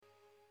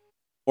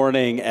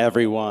Morning,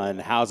 everyone.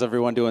 How's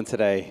everyone doing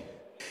today?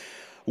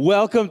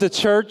 Welcome to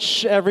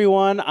church,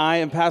 everyone. I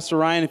am Pastor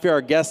Ryan. If you're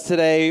our guest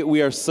today,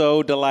 we are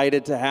so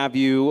delighted to have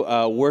you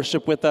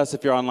worship with us.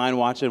 If you're online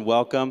watching,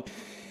 welcome.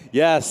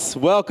 Yes,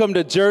 welcome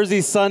to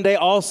Jersey Sunday.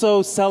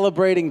 Also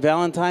celebrating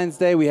Valentine's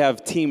Day. We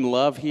have Team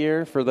Love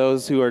here for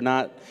those who are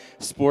not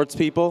sports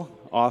people.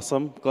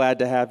 Awesome. Glad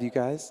to have you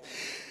guys.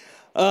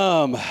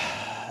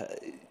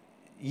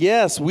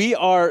 Yes, we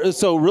are.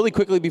 So really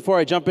quickly before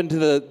I jump into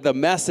the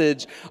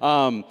message,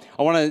 I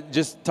want to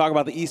just talk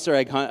about the Easter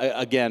egg hunt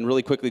again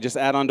really quickly, just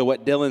add on to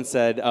what Dylan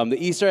said. The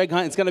Easter egg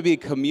hunt, it's going to be a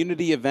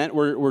community event.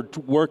 We're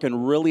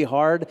working really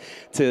hard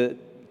to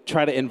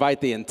try to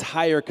invite the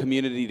entire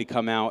community to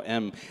come out.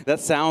 And that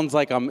sounds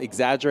like I'm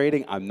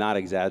exaggerating. I'm not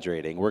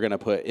exaggerating. We're going to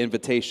put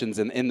invitations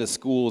in the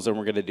schools, and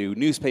we're going to do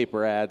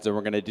newspaper ads, and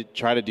we're going to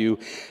try to do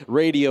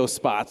radio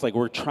spots. Like,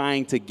 we're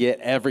trying to get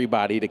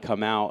everybody to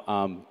come out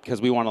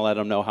because we want to let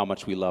them know how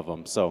much we love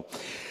them. So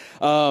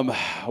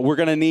we're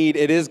going to need,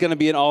 it is going to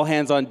be an all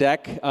hands on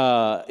deck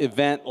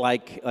event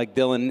like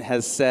Dylan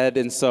has said.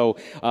 And so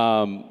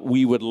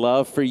we would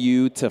love for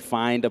you to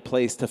find a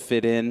place to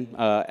fit in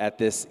at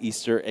this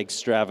Easter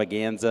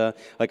extravaganza.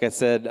 Like I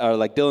said, or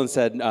like Dylan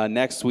said,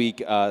 next week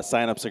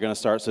signups are going to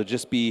start. So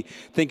just be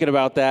thinking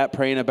about that,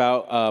 praying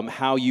about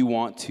how you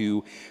want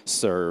to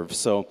serve.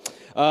 So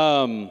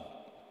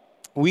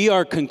we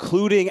are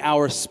concluding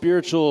our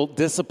spiritual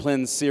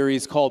discipline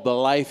series called The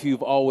Life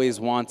You've Always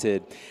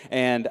Wanted.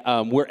 And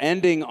we're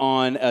ending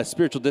on a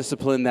spiritual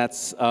discipline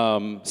that's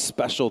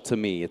special to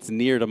me. It's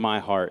near to my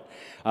heart.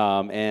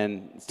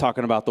 And it's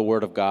talking about the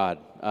Word of God.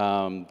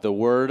 The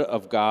Word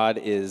of God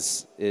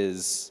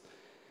is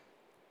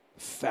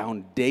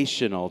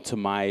foundational to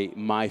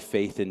my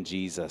faith in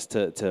Jesus,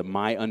 to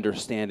my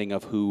understanding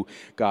of who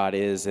God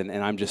is, and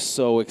I'm just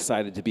so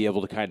excited to be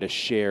able to kind of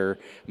share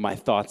my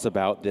thoughts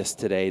about this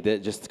today,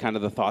 that just kind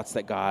of the thoughts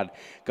that God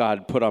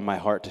put on my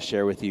heart to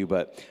share with you.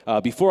 But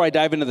before I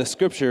dive into the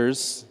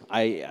scriptures,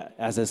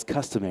 as is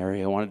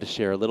customary, I wanted to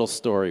share a little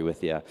story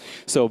with you.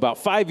 So about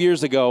 5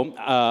 years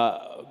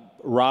ago,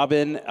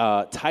 Robin,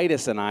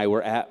 Titus, and I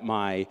were at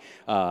my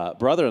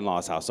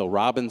brother-in-law's house. So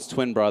Robin's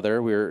twin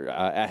brother, we were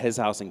at his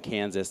house in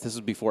Kansas. This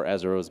was before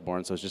Ezra was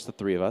born, so it's just the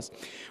three of us.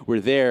 We're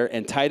there,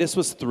 and Titus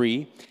was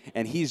 3,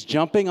 and he's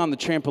jumping on the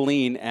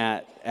trampoline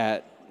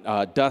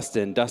at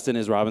Dustin. Dustin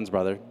is Robin's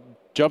brother.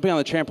 Jumping on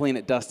the trampoline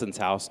at Dustin's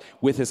house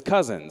with his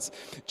cousins.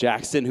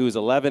 Jackson, who was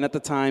 11 at the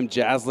time,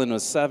 Jaslyn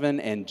was 7,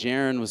 and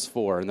Jaron was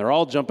 4. And they're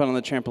all jumping on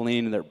the trampoline,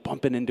 and they're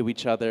bumping into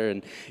each other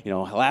and,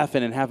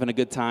 laughing and having a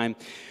good time.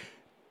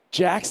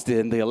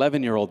 Jackson, the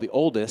 11-year-old, the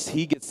oldest,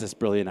 he gets this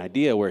brilliant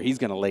idea where he's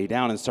going to lay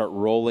down and start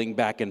rolling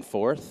back and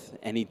forth,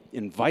 and he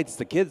invites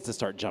the kids to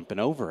start jumping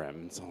over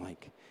him. So I'm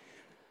like,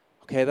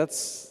 okay,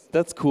 that's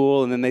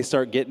cool. And then they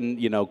start getting,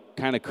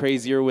 kind of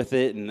crazier with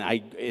it, and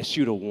I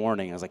issued a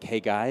warning. I was like, hey,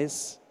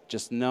 guys,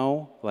 just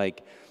know,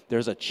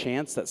 there's a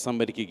chance that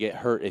somebody could get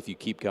hurt if you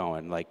keep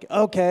going. Like,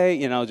 okay,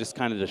 just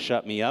kind of to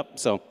shut me up.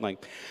 So I'm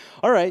like,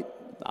 all right.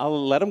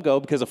 I'll let them go,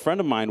 because a friend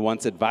of mine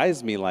once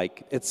advised me,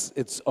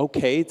 it's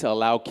okay to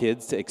allow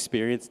kids to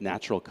experience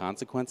natural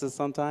consequences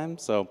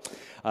sometimes. So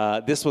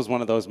this was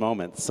one of those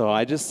moments. So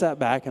I just sat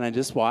back and I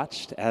just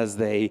watched as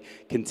they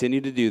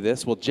continued to do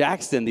this. Well,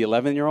 Jackson, the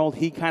 11-year-old,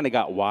 he kind of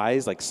got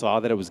wise,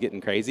 saw that it was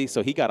getting crazy.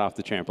 So he got off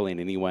the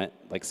trampoline and he went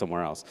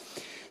somewhere else.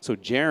 So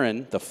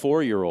Jaron, the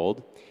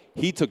 4-year-old,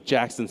 he took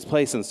Jackson's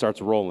place and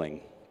starts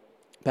rolling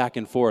back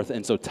and forth.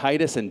 And so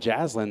Titus and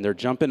Jaslyn,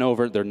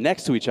 they're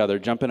next to each other,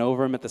 jumping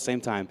over him at the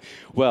same time.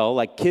 Well,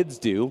 like kids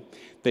do,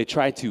 they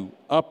try to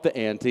up the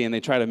ante and they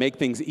try to make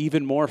things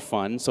even more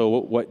fun. So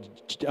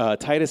what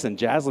Titus and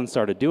Jaslyn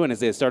started doing is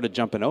they started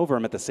jumping over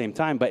him at the same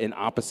time, but in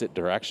opposite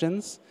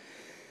directions.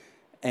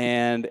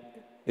 And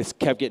it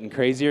kept getting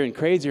crazier and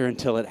crazier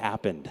until it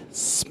happened.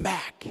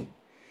 Smack!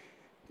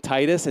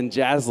 Titus and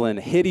Jaslyn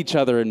hit each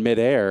other in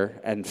midair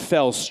and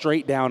fell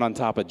straight down on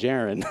top of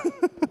Jaron.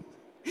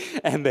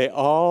 And they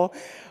all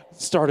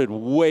started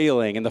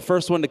wailing. And the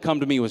first one to come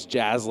to me was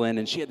Jaslyn,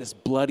 and she had this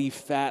bloody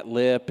fat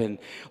lip, and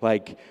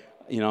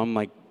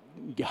I'm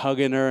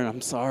hugging her, and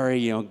I'm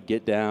sorry,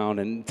 get down.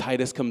 And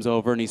Titus comes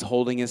over and he's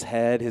holding his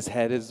head. His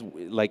head is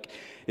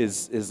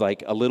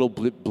a little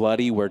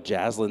bloody where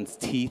Jaslyn's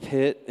teeth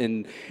hit,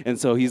 and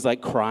so he's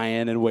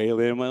crying and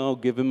wailing. Well,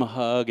 give him a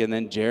hug. And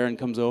then Jaron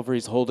comes over.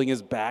 He's holding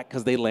his back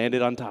because they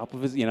landed on top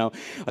of his,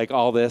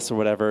 all this or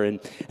whatever. And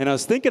I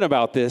was thinking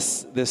about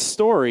this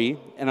story,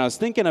 and I was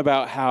thinking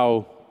about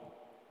how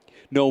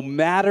no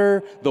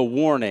matter the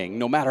warning,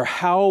 no matter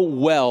how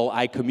well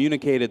I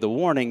communicated the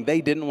warning, they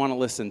didn't want to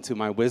listen to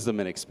my wisdom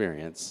and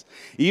experience.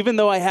 Even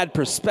though I had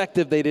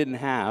perspective they didn't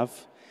have,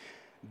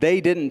 they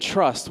didn't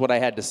trust what I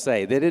had to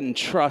say. They didn't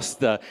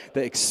trust the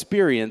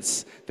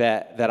experience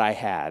that I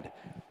had.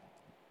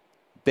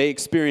 They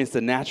experienced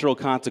the natural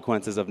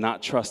consequences of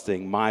not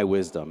trusting my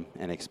wisdom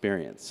and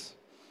experience.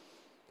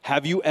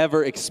 Have you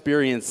ever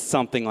experienced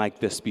something like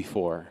this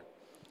before?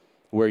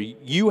 where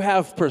you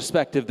have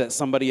perspective that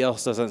somebody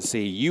else doesn't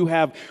see. You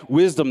have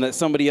wisdom that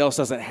somebody else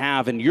doesn't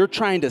have, and you're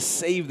trying to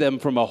save them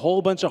from a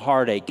whole bunch of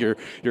heartache, your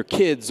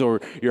kids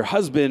or your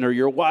husband or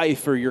your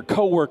wife or your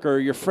coworker or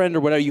your friend or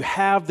whatever. You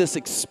have this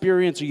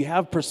experience or you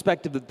have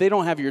perspective that they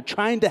don't have. You're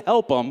trying to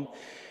help them,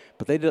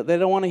 but they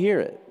don't want to hear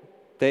it.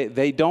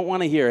 They don't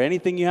want to hear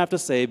anything you have to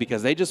say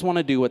because they just want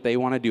to do what they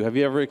want to do. Have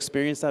you ever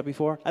experienced that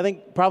before? I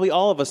think probably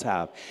all of us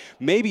have.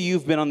 Maybe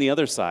you've been on the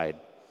other side.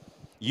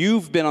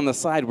 You've been on the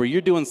side where you're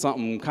doing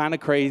something kind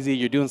of crazy,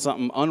 you're doing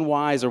something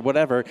unwise or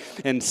whatever,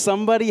 and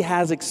somebody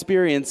has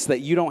experience that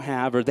you don't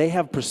have, or they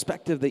have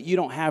perspective that you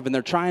don't have, and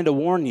they're trying to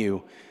warn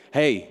you,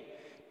 hey,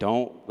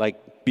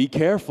 be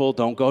careful,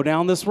 don't go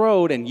down this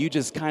road, and you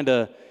just kind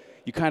of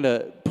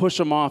push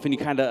them off and you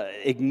kind of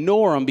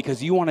ignore them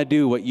because you want to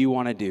do what you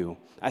want to do.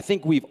 I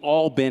think we've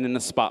all been in a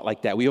spot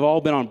like that. We've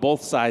all been on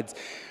both sides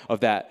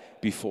of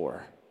that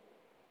before.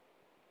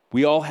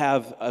 We all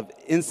have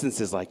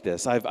instances like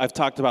this. I've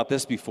talked about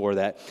this before,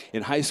 that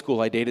in high school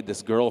I dated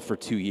this girl for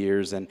 2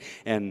 years,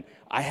 and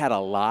I had a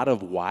lot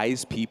of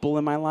wise people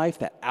in my life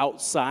that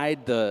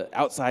outside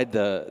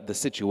the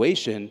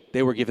situation,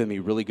 they were giving me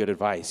really good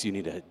advice. You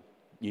need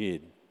to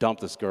dump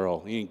this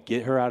girl. You need to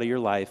get her out of your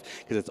life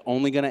because it's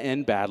only going to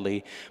end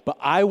badly. But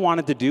I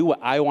wanted to do what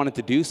I wanted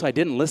to do, so I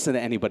didn't listen to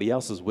anybody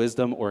else's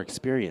wisdom or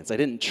experience. I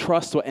didn't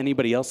trust what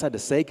anybody else had to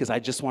say because I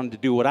just wanted to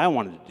do what I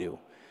wanted to do.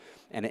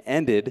 And it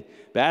ended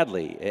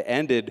badly. It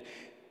ended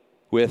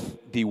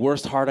with the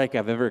worst heartache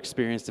I've ever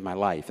experienced in my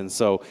life. And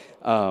so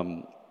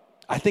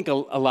I think a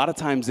lot of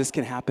times this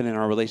can happen in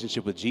our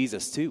relationship with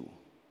Jesus too.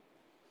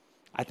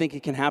 I think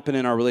it can happen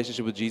in our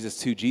relationship with Jesus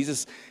too.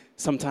 Jesus,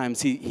 sometimes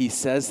he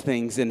says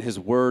things in his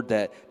word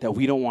that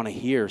we don't want to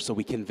hear, so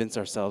we convince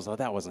ourselves, oh,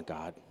 that wasn't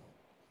God.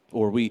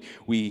 Or we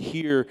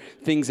hear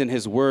things in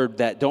his word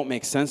that don't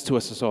make sense to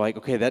us, so like,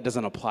 okay, that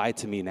doesn't apply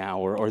to me now,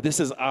 or this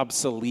is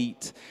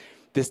obsolete.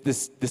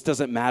 This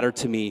doesn't matter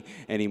to me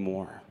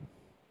anymore.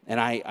 And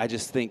I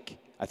think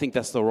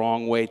that's the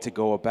wrong way to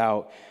go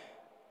about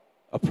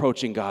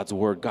approaching God's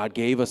word. God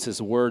gave us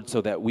his word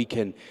so that we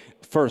can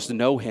first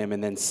know him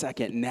and then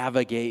second,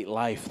 navigate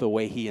life the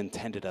way he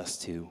intended us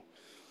to.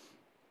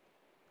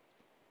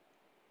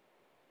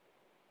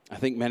 I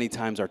think many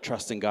times our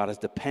trust in God is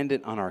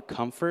dependent on our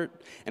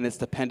comfort, and it's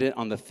dependent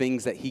on the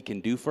things that he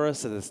can do for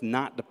us, and it's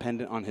not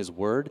dependent on his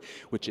word,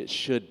 which it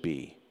should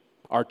be.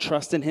 Our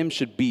trust in him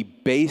should be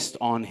based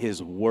on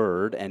his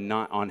word and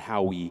not on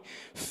how we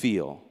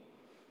feel.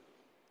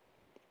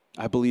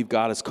 I believe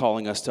God is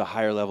calling us to a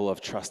higher level of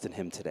trust in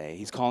him today.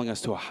 He's calling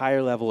us to a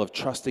higher level of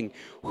trusting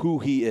who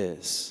he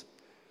is.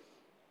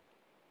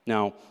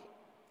 Now,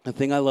 the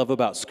thing I love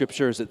about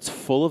Scripture is it's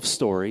full of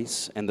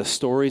stories, and the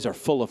stories are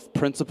full of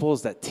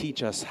principles that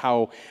teach us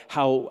how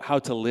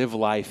to live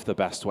life the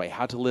best way,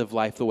 how to live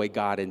life the way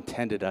God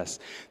intended us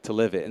to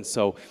live it. And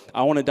so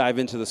I want to dive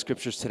into the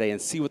Scriptures today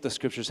and see what the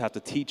Scriptures have to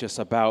teach us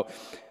about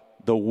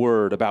the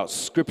Word, about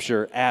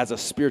Scripture as a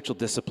spiritual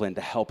discipline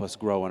to help us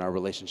grow in our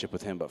relationship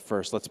with him. But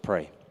first, let's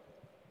pray.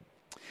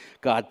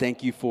 God,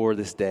 thank you for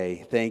this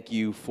day. Thank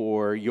you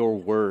for your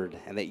Word,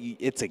 and that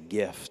it's a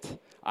gift.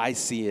 I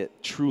see it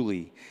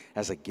truly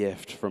as a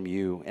gift from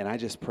you. And I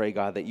just pray,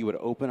 God, that you would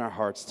open our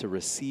hearts to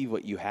receive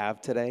what you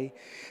have today,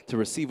 to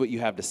receive what you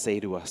have to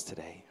say to us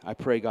today. I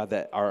pray, God,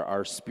 that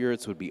our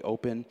spirits would be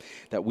open,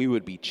 that we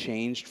would be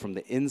changed from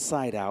the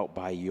inside out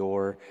by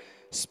your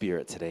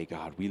Spirit today,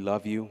 God. We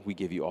love you. We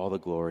give you all the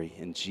glory.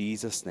 In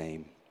Jesus'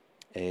 name,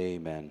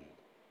 amen.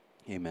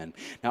 Amen.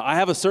 Now, I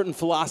have a certain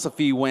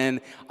philosophy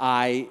when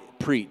I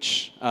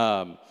preach.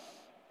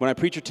 When I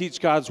preach or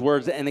teach God's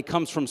words, and it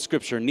comes from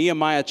Scripture.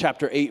 Nehemiah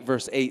chapter 8,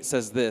 verse 8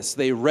 says this: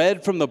 "They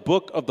read from the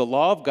book of the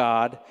law of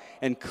God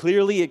and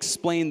clearly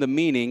explained the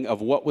meaning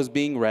of what was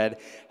being read,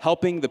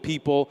 helping the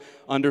people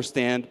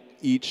understand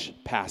each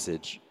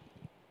passage."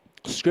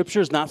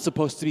 Scripture is not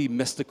supposed to be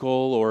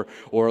mystical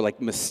or like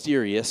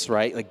mysterious,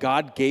 right? Like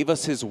God gave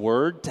us his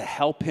word to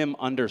help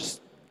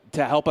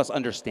us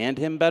understand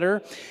him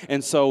better.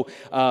 And so,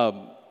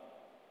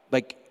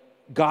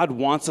 God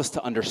wants us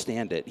to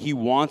understand it. He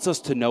wants us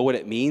to know what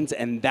it means,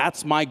 and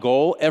that's my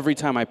goal every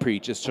time I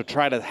preach, is to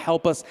try to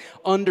help us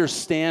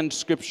understand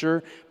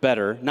Scripture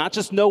better, not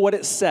just know what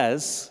it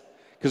says,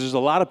 because there's a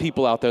lot of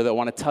people out there that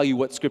want to tell you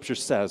what Scripture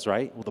says,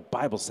 right? Well, the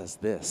Bible says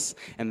this,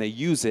 and they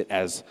use it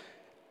as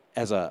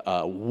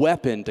a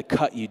weapon to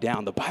cut you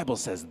down. The Bible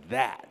says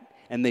that.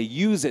 And they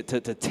use it to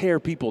tear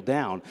people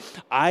down.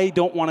 I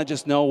don't want to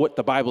just know what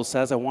the Bible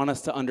says. I want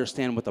us to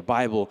understand what the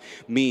Bible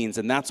means.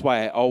 And that's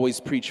why I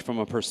always preach from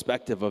a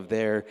perspective of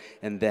there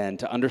and then.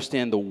 To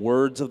understand the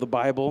words of the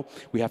Bible,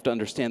 we have to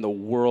understand the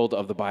world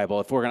of the Bible.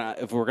 If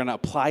we're gonna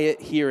apply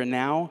it here and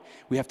now,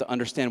 we have to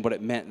understand what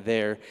it meant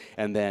there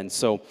and then.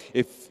 So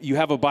if you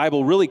have a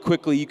Bible, really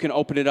quickly, you can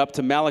open it up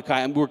to Malachi.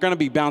 And we're going to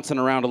be bouncing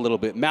around a little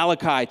bit.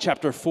 Malachi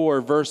chapter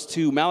 4, verse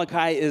 2.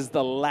 Malachi is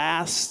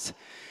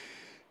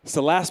it's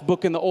the last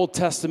book in the Old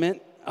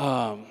Testament.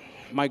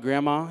 My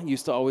grandma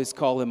used to always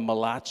call him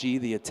Malachi,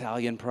 the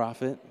Italian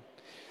prophet.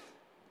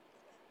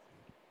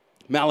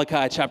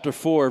 Malachi chapter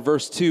 4,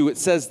 verse 2, it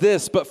says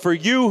this, "But for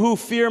you who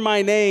fear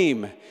my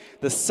name,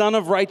 the Son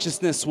of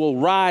Righteousness will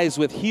rise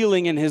with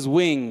healing in his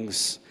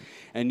wings,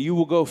 and you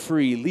will go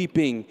free,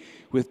 leaping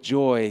with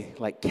joy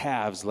like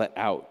calves let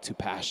out to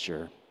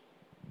pasture."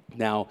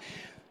 Now,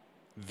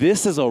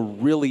 this is a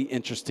really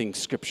interesting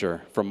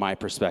scripture from my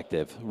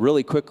perspective.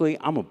 Really quickly,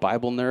 I'm a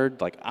Bible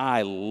nerd. Like,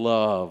 I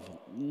love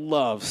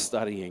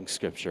studying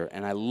scripture,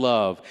 and I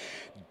love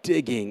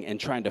digging and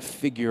trying to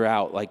figure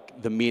out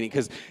like the meaning.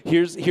 Because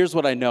here's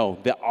what I know.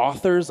 The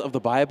authors of the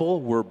Bible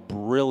were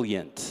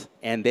brilliant,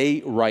 and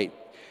they write,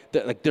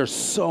 like, there's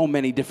so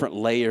many different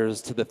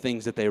layers to the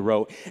things that they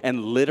wrote.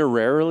 And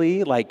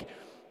literally, like,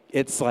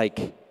 it's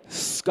like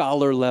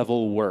scholar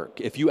level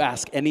work. If you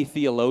ask any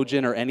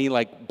theologian or any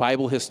like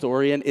Bible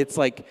historian, it's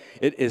like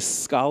it is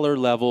scholar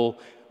level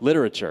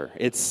literature.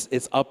 It's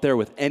up there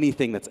with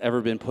anything that's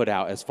ever been put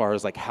out as far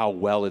as like how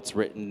well it's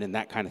written and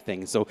that kind of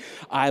thing. So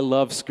I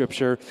love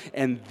scripture,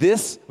 and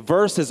this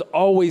verse has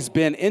always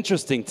been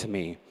interesting to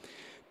me.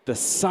 The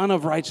Son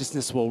of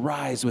Righteousness will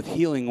rise with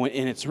healing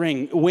in its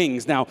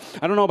wings. Now,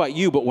 I don't know about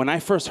you, but when I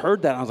first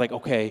heard that, I was like,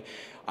 okay,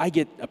 I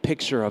get a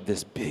picture of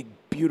this big,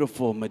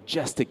 beautiful,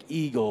 majestic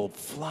eagle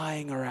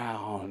flying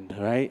around,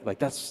 right? Like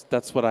that's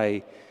what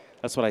I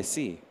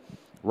see.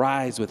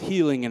 Rise with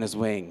healing in his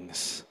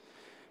wings.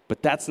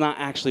 But that's not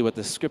actually what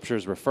the scripture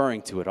is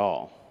referring to at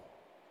all.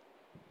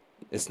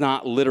 It's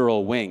not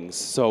literal wings.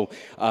 So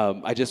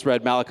I just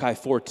read Malachi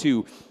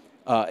 4:2.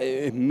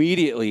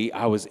 Immediately,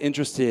 I was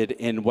interested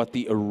in what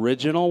the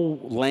original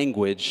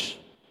language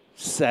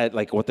said,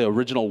 like what the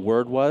original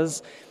word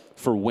was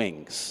for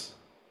wings,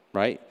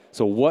 right?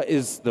 So what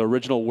is the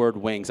original word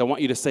wings? I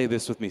want you to say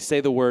this with me.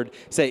 Say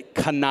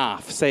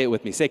kanaf. Say it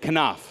with me. Say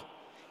kanaf.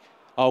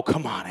 Oh,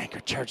 come on, Anchor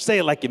Church. Say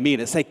it like you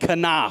mean it. Say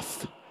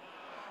kanaf.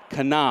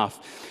 Kanaf.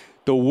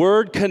 The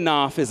word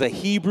kanaf is a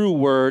Hebrew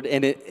word,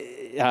 and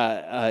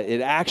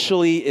it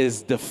actually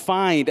is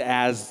defined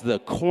as the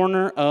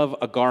corner of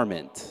a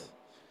garment.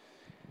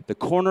 The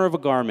corner of a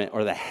garment,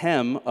 or the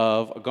hem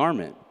of a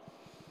garment.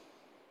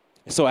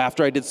 So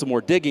after I did some more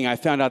digging, I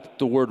found out that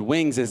the word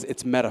wings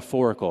it's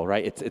metaphorical,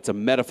 right? It's a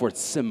metaphor. It's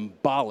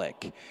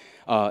symbolic,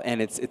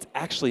 and it's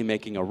actually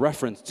making a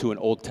reference to an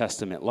Old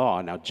Testament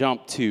law. Now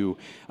jump to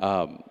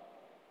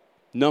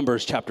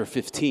Numbers chapter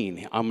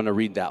 15. I'm going to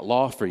read that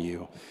law for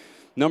you.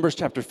 Numbers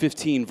chapter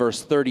 15,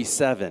 verse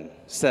 37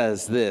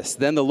 says this,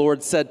 "Then the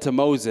Lord said to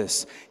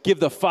Moses, 'Give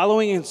the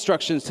following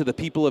instructions to the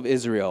people of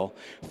Israel.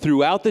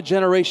 Throughout the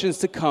generations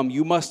to come,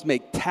 you must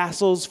make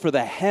tassels for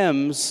the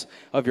hems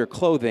of your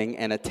clothing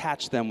and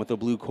attach them with a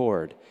blue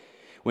cord.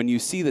 When you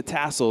see the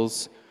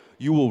tassels,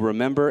 you will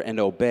remember and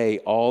obey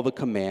all the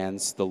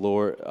commands of the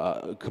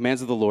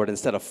Lord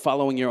instead of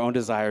following your own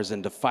desires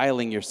and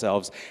defiling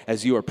yourselves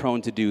as you are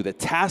prone to do. The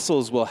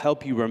tassels will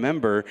help you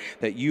remember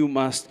that you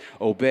must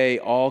obey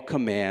all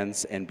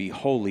commands and be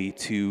holy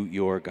to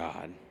your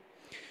God.'"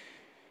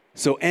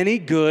 So any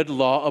good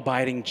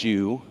law-abiding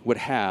Jew would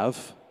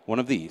have one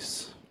of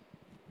these.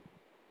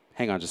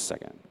 Hang on just a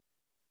second.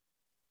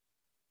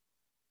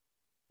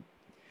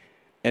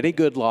 Any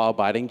good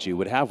law-abiding Jew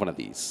would have one of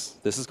these.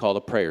 This is called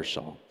a prayer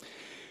shawl.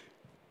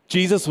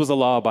 Jesus was a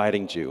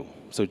law-abiding Jew,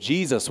 so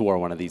Jesus wore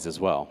one of these as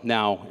well.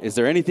 Now, is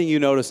there anything you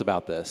notice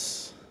about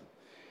this?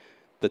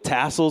 The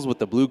tassels with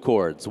the blue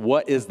cords.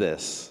 What is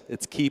this?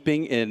 It's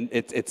keeping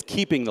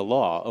the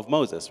law of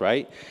Moses,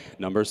 right?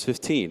 Numbers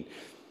 15.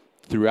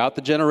 "Throughout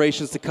the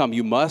generations to come,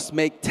 you must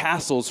make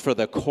tassels for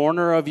the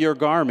corner of your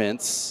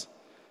garments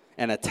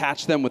and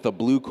attach them with a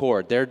blue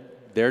cord."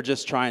 They're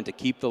just trying to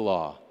keep the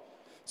law.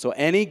 So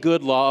any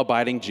good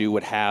law-abiding Jew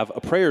would have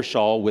a prayer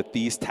shawl with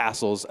these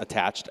tassels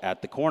attached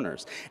at the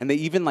corners. And they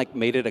even like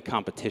made it a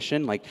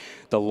competition, like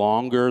the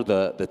longer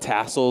the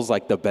tassels,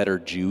 like the better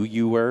Jew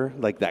you were,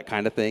 like that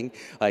kind of thing.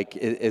 Like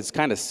it's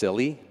kind of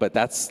silly, but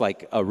that's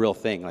like a real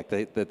thing like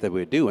that they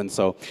would do. And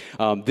so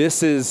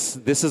this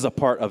is a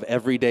part of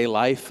everyday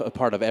life, a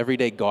part of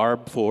everyday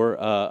garb for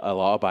a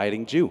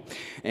law-abiding Jew.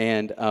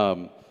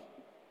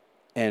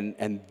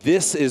 And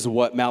this is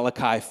what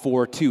Malachi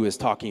 4:2 is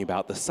talking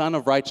about. The Son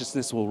of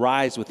Righteousness will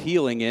rise with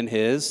healing in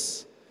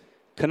his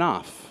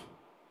kanaf,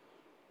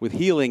 with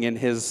healing in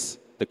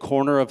the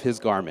corner of his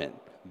garment.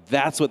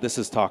 That's what this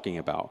is talking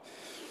about.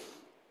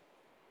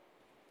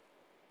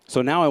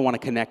 So now I want to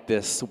connect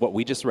this, what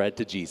we just read,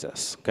 to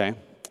Jesus, okay?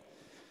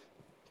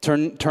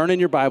 Turn in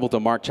your Bible to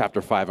Mark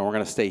chapter 5, and we're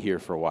going to stay here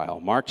for a while.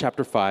 Mark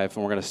chapter 5,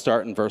 and we're going to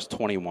start in verse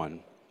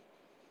 21.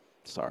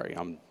 Sorry,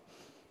 I'm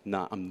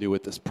new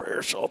at this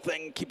prayer shawl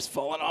thing. Keeps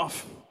falling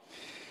off.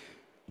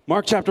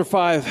 Mark chapter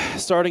 5,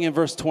 starting in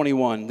verse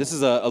 21. This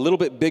is a little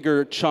bit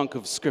bigger chunk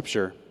of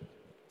scripture,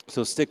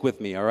 so stick with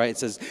me, all right? It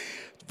says,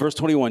 verse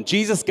 21,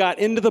 "Jesus got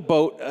into the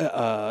boat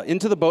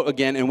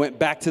again and went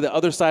back to the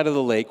other side of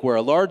the lake where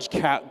a large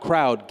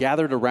crowd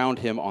gathered around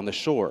him on the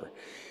shore.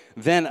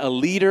 Then a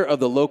leader of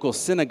the local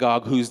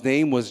synagogue, whose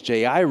name was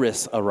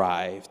Jairus,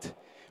 arrived.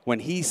 When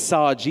he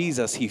saw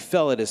Jesus, he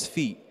fell at his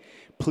feet,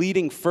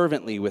 pleading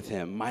fervently with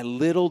him. "My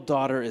little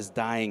daughter is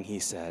dying," he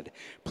said.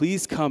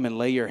 "Please come and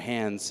lay your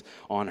hands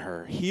on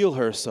her. Heal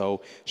her so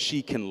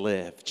she can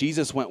live."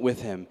 Jesus went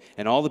with him,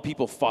 and all the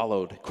people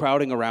followed,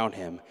 crowding around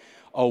him.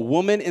 A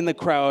woman in the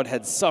crowd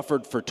had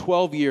suffered for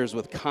 12 years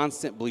with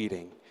constant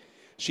bleeding.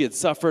 She had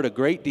suffered a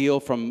great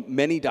deal from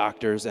many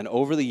doctors, and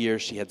over the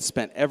years she had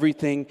spent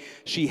everything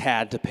she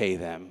had to pay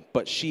them.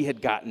 But she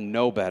had gotten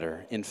no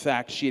better. In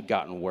fact, she had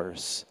gotten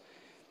worse.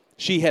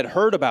 She had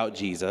heard about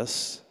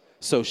Jesus,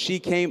 so she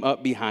came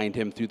up behind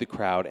him through the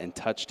crowd and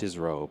touched his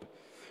robe.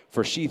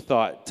 For she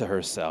thought to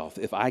herself,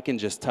 "If I can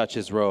just touch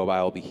his robe,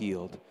 I will be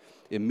healed."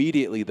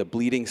 Immediately the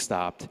bleeding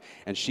stopped,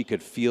 and she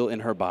could feel in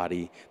her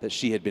body that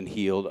she had been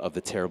healed of the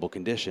terrible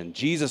condition.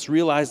 Jesus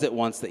realized at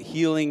once that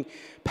healing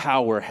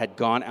power had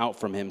gone out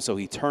from him, so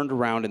he turned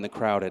around in the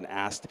crowd and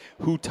asked,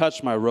 "Who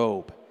touched my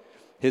robe?"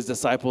 His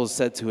disciples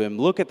said to him,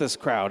 "Look at this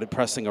crowd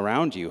pressing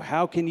around you.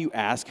 How can you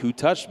ask, 'Who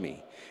touched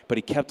me?'" But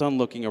he kept on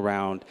looking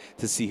around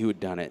to see who had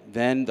done it.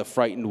 Then the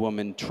frightened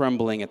woman,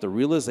 trembling at the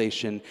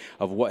realization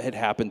of what had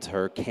happened to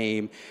her,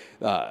 came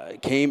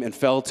and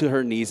fell to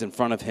her knees in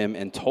front of him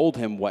and told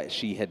him what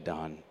she had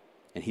done.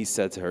 And he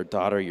said to her,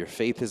 "Daughter, your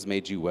faith has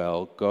made you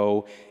well.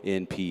 Go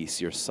in peace.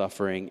 Your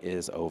suffering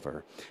is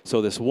over."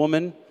 So this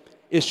woman,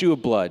 issue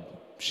of blood,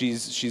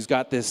 she's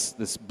got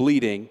this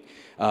bleeding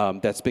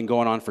that's been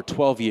going on for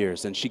 12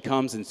 years. And she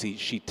comes and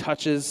she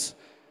touches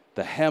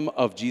the hem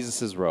of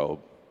Jesus'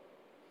 robe.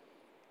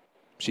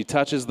 She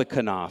touches the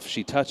kanaf,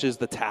 she touches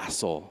the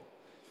tassel,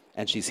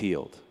 and she's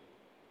healed.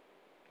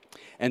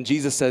 And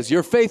Jesus says,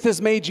 "Your faith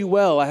has made you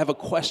well. I have a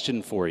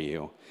question for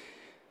you."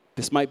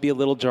 This might be a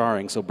little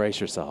jarring, so brace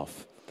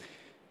yourself.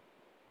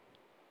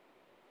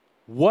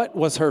 What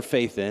was her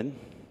faith in,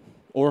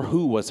 or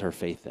who was her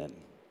faith in?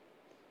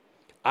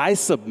 I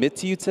submit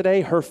to you today,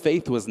 her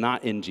faith was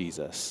not in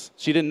Jesus.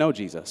 She didn't know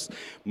Jesus.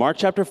 Mark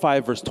chapter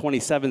 5, verse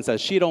 27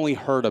 says she had only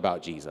heard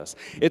about Jesus.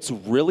 It's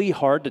really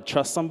hard to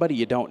trust somebody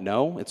you don't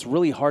know. It's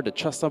really hard to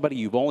trust somebody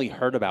you've only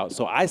heard about.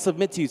 So I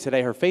submit to you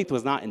today, her faith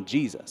was not in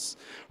Jesus.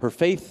 Her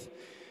faith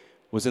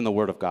was in the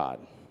Word of God.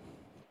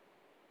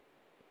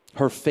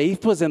 Her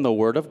faith was in the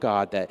Word of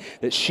God,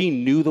 that she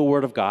knew the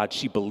Word of God,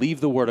 she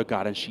believed the Word of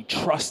God, and she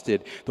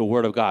trusted the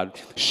Word of God.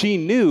 She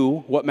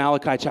knew what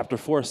Malachi chapter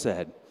 4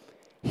 said.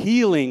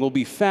 Healing will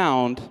be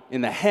found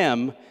in the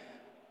hem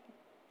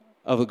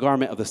of the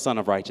garment of the Son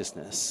of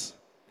Righteousness.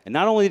 And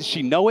not only did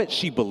she know it,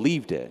 she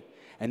believed it.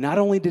 And not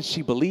only did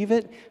she believe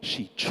it,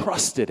 she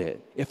trusted it.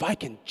 If I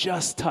can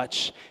just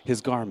touch his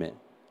garment,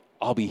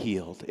 I'll be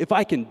healed. If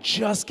I can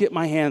just get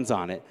my hands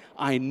on it,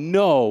 I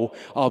know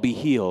I'll be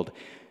healed.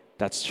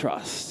 That's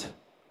trust.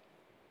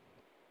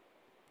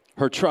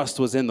 Her trust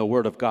was in the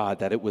Word of God,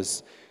 that it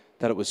was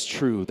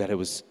true, that it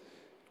was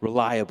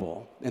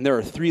reliable. And there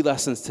are 3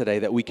 lessons today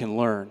that we can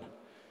learn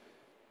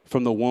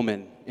from the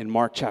woman in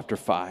Mark chapter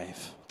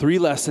 5. 3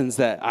 lessons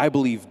that I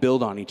believe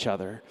build on each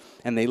other,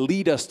 and they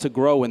lead us to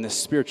grow in this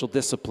spiritual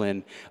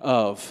discipline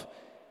of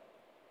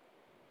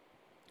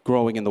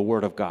growing in the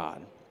Word of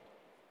God.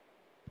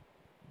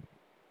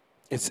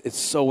 It's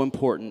so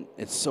important.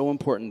 It's so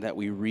important that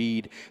we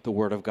read the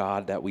Word of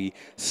God, that we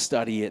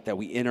study it, that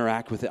we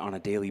interact with it on a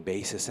daily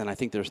basis. And I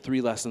think there's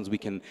 3 lessons we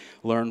can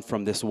learn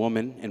from this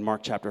woman in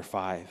Mark chapter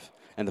 5.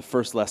 And the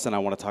first lesson I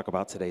want to talk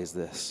about today is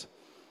this: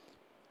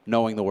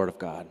 knowing the Word of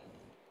God.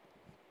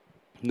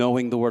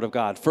 Knowing the Word of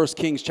God. 1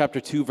 Kings chapter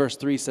 2, verse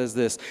 3 says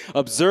this: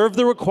 "Observe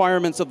the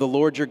requirements of the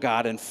Lord your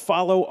God and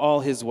follow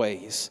all his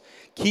ways.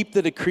 Keep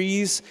the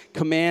decrees,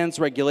 commands,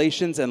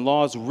 regulations, and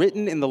laws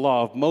written in the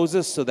law of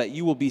Moses so that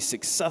you will be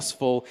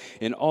successful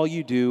in all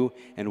you do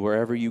and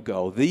wherever you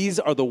go." These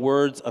are the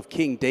words of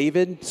King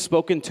David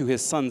spoken to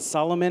his son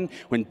Solomon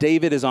when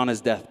David is on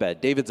his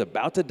deathbed. David's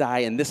about to die,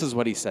 and this is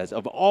what he says.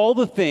 Of all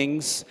the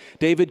things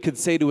David could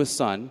say to his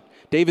son,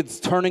 David's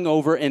turning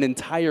over an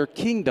entire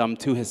kingdom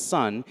to his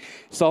son.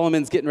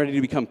 Solomon's getting ready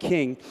to become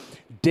king.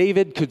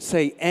 David could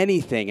say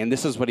anything, and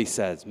this is what he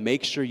says: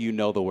 make sure you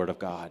know the Word of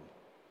God.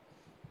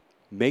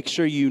 Make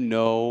sure you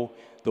know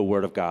the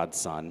Word of God,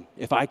 son.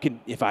 If I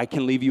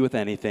can leave you with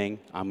anything,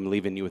 I'm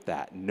leaving you with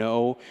that.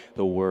 Know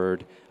the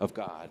Word of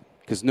God.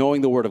 Because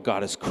knowing the Word of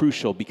God is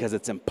crucial, because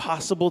it's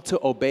impossible to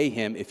obey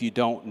him if you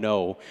don't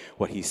know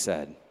what he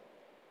said.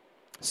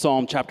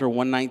 Psalm chapter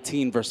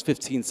 119, verse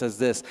 15 says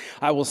this: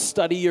 "I will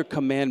study your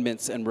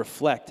commandments and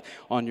reflect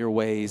on your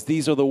ways."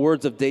 These are the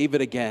words of David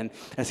again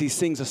as he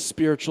sings a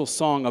spiritual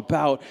song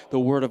about the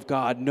Word of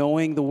God.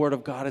 Knowing the Word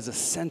of God is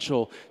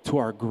essential to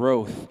our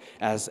growth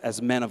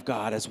as men of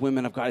God, as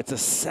women of God. It's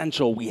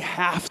essential. We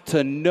have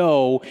to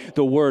know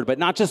the Word, but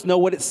not just know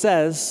what it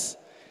says.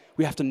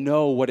 We have to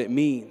know what it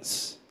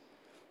means.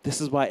 This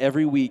is why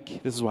every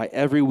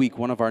week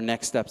one of our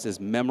next steps is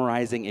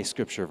memorizing a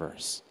scripture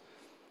verse.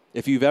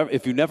 If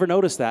you've never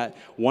noticed that,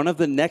 one of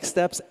the next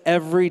steps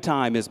every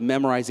time is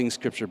memorizing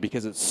scripture,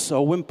 because it's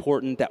so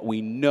important that we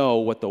know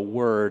what the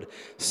Word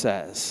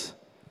says.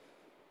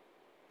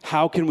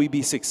 How can we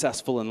be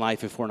successful in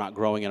life if we're not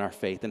growing in our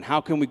faith? And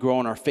how can we grow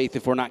in our faith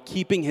if we're not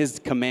keeping his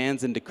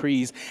commands and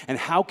decrees? And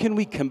how can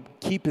we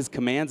keep his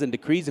commands and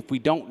decrees if we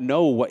don't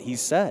know what he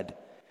said?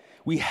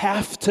 We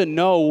have to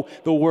know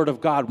the Word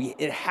of God.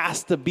 It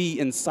has to be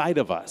inside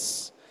of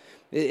us.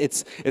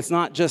 It's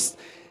not just,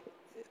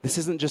 this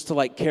isn't just to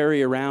like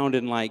carry around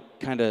and like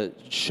kind of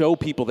show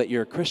people that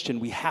you're a Christian.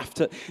 We have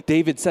to,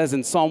 David says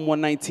in Psalm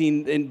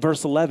 119 in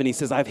verse 11, he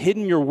says, I've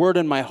hidden your word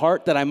in my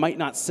heart that I might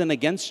not sin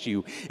against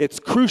you. It's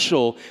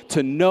crucial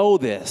to know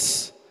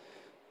this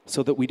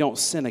so that we don't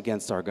sin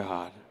against our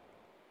God.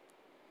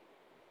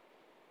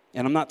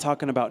 And I'm not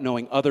talking about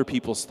knowing other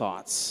people's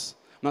thoughts.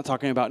 I'm not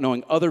talking about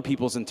knowing other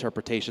people's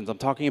interpretations. I'm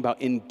talking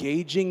about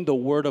engaging the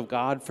Word of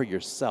God for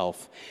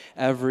yourself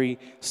every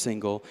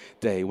single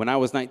day. When I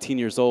was 19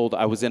 years old,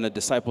 I was in a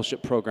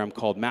discipleship program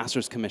called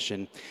Master's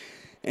Commission.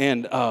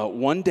 And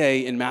one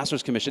day in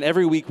Master's Commission,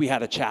 every week we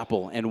had a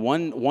chapel. And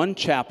one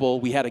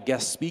chapel, we had a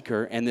guest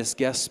speaker. And this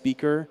guest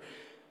speaker,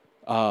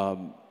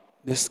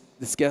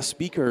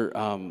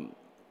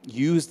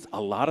 used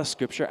a lot of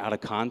scripture out of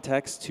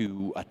context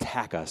to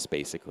attack us,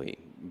 basically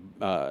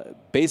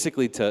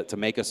to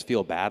make us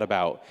feel bad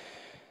about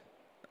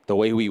the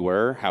way we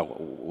were, how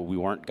we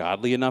weren't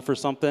godly enough or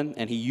something.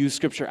 And he used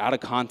scripture out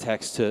of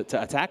context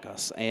to attack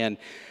us. And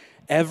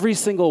every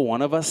single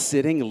one of us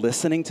sitting,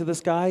 listening to this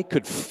guy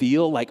could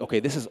feel like, okay,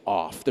 this is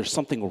off. There's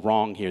something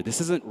wrong here.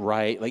 This isn't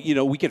right. Like,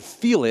 we could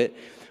feel it.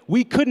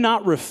 We could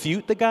not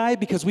refute the guy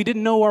because we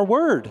didn't know our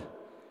word.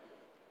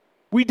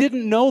 We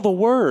didn't know the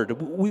word.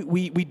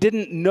 We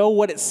didn't know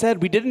what it said.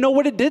 We didn't know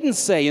what it didn't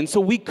say. And so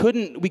we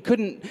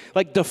couldn't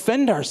like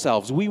defend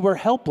ourselves. We were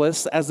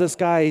helpless as this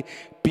guy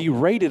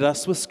berated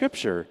us with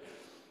scripture.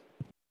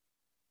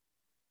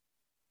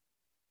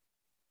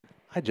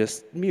 I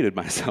just muted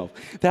myself.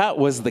 That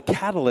was the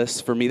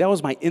catalyst for me. That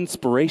was my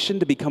inspiration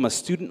to become a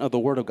student of the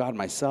Word of God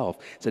myself.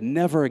 So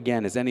never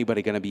again is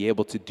anybody going to be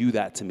able to do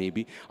that to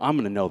me. I'm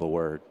going to know the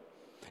Word.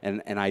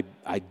 And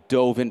I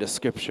dove into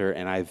Scripture,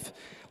 and I've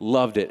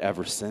loved it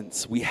ever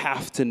since. We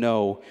have to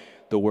know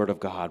the Word of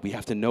God. We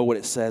have to know what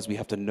it says. We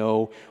have to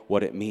know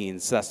what it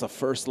means. So that's the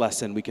first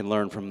lesson we can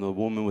learn from the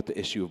woman with the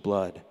issue of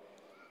blood.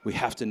 We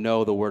have to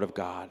know the Word of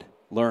God.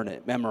 Learn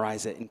it,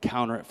 memorize it,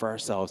 encounter it for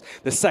ourselves.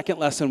 The second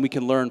lesson we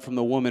can learn from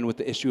the woman with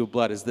the issue of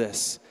blood is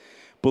this: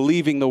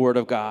 believing the Word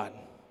of God.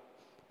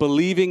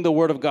 Believing the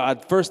Word of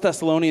God. 1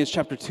 Thessalonians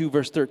chapter 2,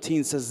 verse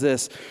 13 says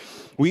this: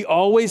 we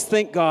always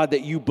thank God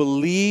that you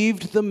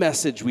believed the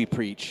message we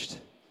preached.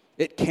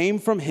 It came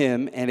from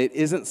him, and it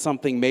isn't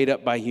something made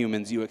up by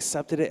humans. You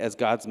accepted it as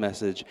God's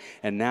message,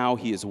 and now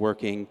he is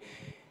working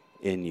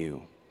in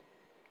you.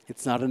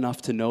 It's not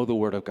enough to know the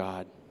Word of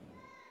God.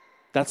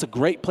 That's a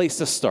great place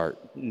to start,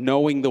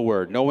 knowing the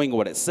Word, knowing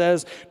what it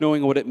says,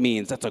 knowing what it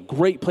means. That's a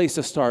great place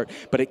to start,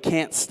 but it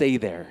can't stay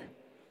there.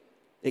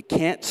 It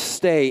can't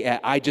stay at,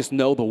 I just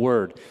know the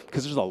Word,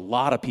 because there's a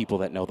lot of people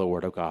that know the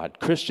Word of God,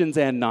 Christians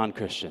and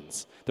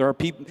non-Christians. There are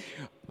people,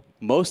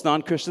 most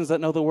non-Christians that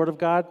know the Word of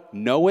God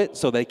know it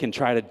so they can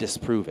try to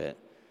disprove it.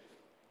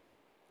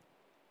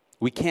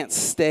 We can't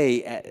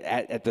stay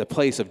at the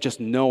place of just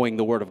knowing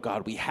the Word of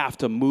God. We have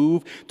to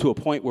move to a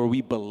point where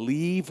we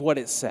believe what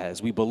it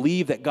says. We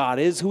believe that God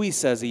is who he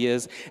says he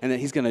is, and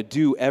that he's going to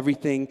do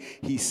everything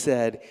he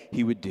said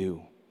he would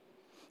do.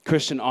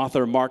 Christian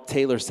author Mark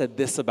Taylor said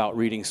this about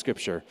reading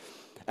Scripture: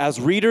 as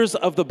readers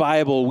of the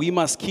Bible, we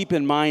must keep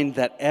in mind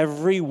that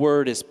every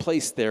word is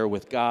placed there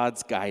with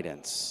God's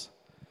guidance.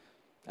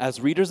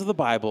 As readers of the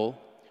Bible,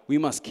 we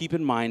must keep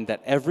in mind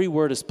that every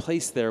word is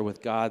placed there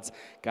with God's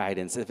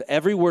guidance. If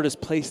every word is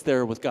placed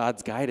there with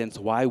God's guidance,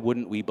 why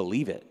wouldn't we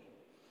believe it?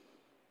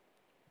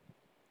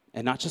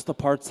 And not just the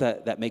parts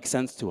that make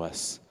sense to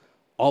us,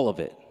 all of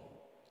it.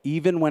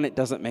 Even when it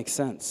doesn't make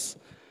sense,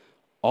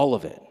 all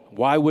of it.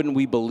 Why wouldn't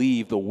we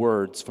believe the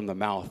words from the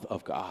mouth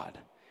of God?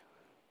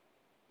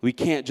 We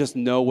can't just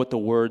know what the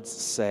words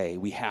say.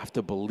 We have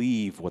to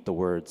believe what the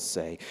words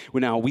say.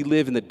 Now, we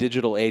live in the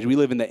digital age. We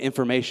live in the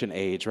information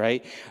age,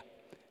 right?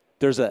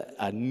 There's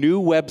a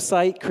new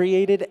website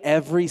created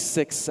every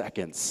 6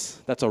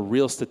 seconds. That's a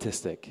real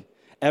statistic.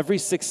 Every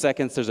 6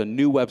 seconds, there's a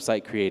new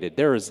website created.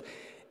 There is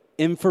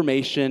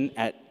information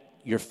at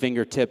your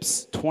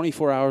fingertips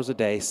 24 hours a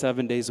day,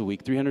 7 days a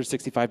week,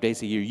 365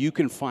 days a year. You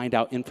can find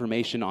out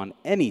information on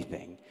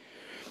anything.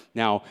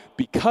 Now,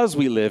 because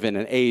we live in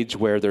an age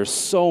where there's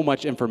so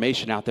much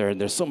information out there and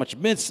there's so much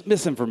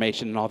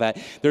misinformation and all that,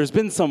 there's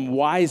been some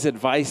wise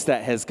advice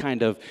that has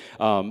kind of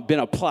been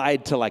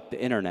applied to like the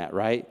internet,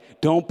 right?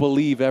 Don't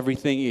believe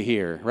everything you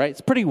hear, right?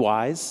 It's pretty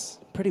wise.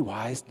 Pretty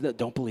wise.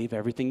 Don't believe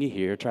everything you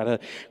hear. Try to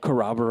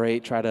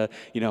corroborate, try to,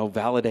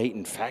 validate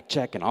and fact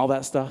check and all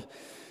that stuff.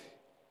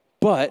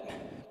 But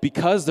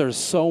because there's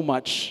so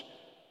much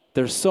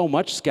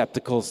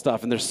skeptical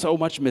stuff and there's so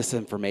much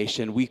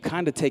misinformation, we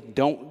kind of take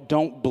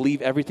don't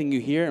believe everything you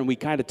hear, and we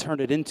kind of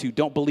turn it into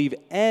don't believe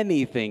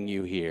anything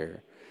you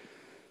hear.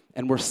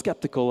 And we're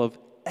skeptical of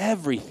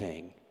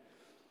everything,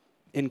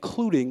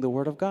 including the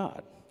Word of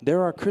God.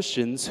 There are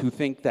Christians who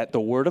think that the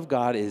Word of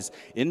God is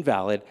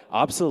invalid,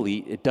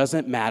 obsolete, it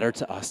doesn't matter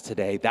to us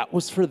today. That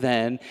was for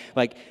then.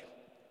 Like,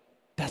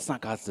 that's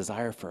not God's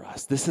desire for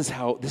us. This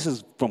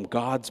is from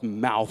God's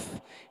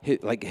mouth,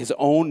 his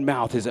own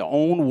mouth, his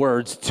own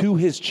words to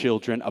his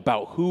children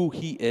about who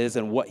he is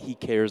and what he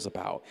cares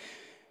about.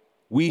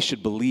 We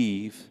should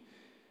believe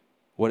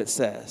what it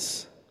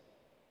says.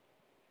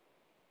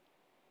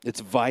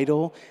 It's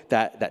vital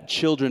that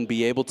children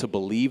be able to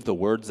believe the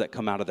words that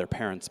come out of their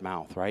parents'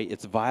 mouth, right?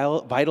 It's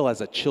vital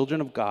as a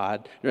children of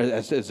God, or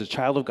as a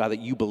child of God,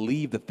 that you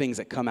believe the things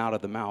that come out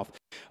of the mouth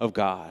of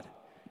God.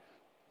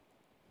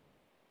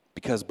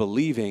 Because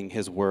believing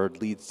his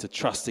word leads to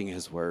trusting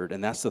his word.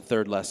 And that's the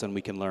third lesson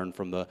we can learn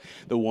from the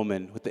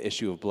woman with the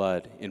issue of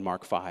blood in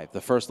Mark 5.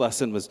 The first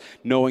lesson was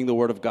knowing the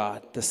word of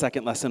God. The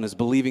second lesson is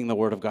believing the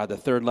word of God. The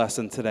third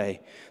lesson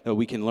today that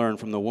we can learn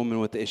from the woman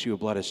with the issue of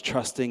blood is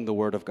trusting the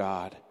word of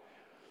God.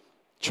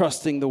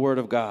 Trusting the word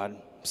of God.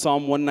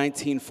 Psalm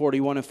 119,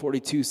 41 and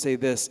 42 say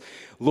this,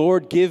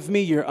 Lord, give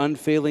me your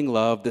unfailing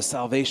love, the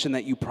salvation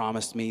that you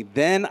promised me.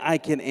 Then I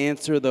can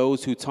answer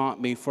those who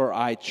taunt me, for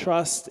I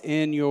trust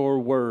in your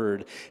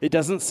word. It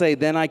doesn't say,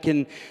 then I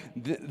can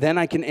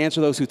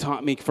answer those who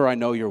taunt me, for I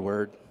know your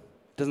word.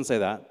 It doesn't say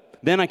that.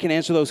 Then I can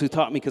answer those who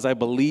taunt me because I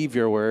believe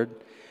your word.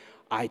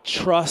 I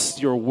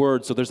trust your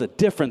word. So there's a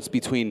difference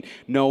between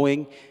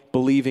knowing,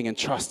 believing, and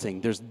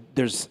trusting.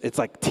 It's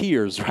like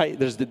tiers, right?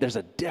 There's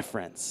a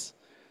difference.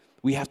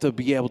 We have to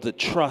be able to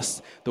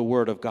trust the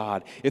word of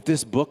God. If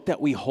this book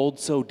that we hold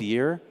so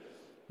dear,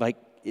 like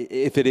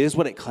if it is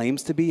what it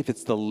claims to be, if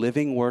it's the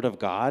living word of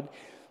God,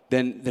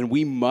 then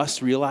we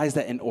must realize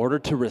that in order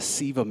to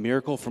receive a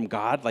miracle from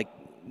God, like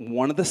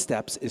one of the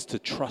steps is to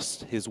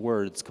trust his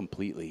words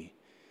completely.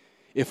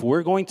 If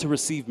we're going to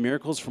receive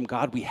miracles from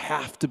God, we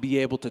have to be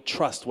able to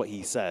trust what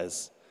he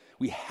says.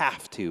 We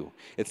have to.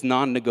 It's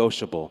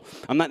non-negotiable.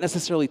 I'm not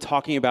necessarily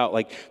talking about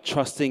like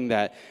trusting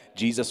that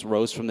Jesus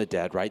rose from the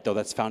dead, right? Though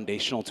that's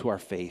foundational to our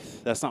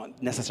faith. That's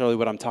not necessarily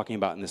what I'm talking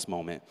about in this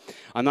moment.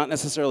 I'm not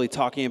necessarily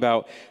talking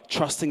about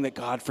trusting that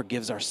God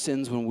forgives our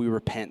sins when we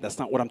repent. That's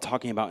not what I'm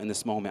talking about in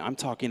this moment. I'm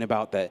talking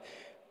about that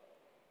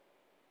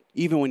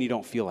even when you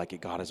don't feel like it,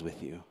 God is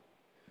with you.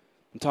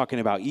 I'm talking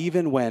about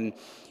even when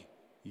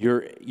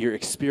you're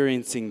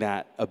experiencing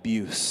that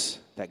abuse,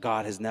 that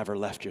God has never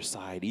left your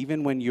side.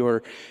 Even when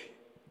you're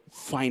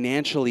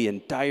financially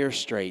in dire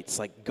straits,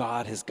 like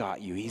God has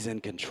got you. He's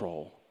in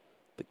control.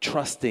 Like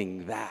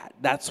trusting that.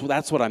 That's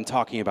what I'm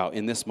talking about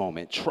in this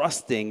moment.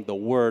 Trusting the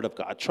word of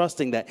God.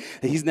 Trusting that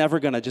he's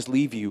never going to just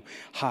leave you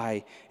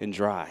high and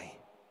dry.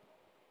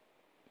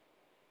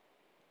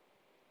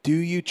 Do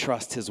you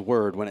trust his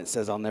word when it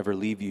says, I'll never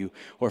leave you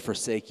or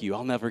forsake you?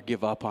 I'll never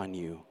give up on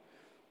you.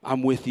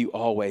 I'm with you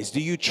always.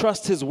 Do you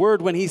trust his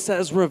word when he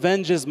says,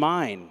 revenge is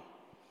mine?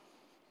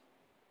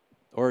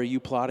 Or are you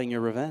plotting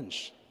your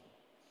revenge?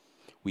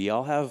 We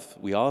all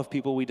have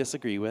people we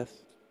disagree with,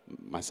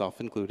 myself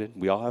included.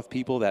 We all have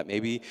people that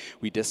maybe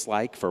we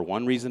dislike for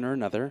one reason or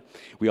another.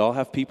 We all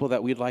have people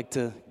that we'd like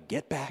to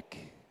get back,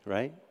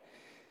 right?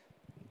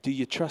 Do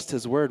you trust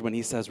his word when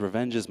he says,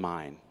 revenge is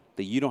mine,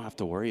 that you don't have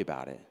to worry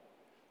about it?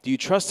 Do you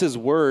trust his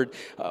word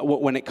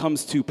when it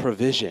comes to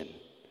provision?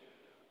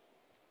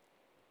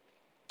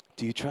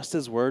 Do you trust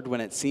his word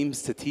when it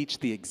seems to teach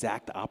the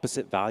exact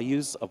opposite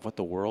values of what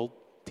the world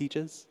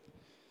teaches?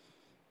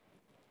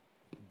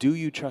 Do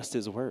you trust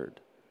his word?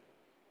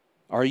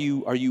 Are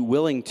you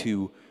willing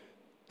to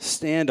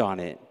stand on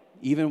it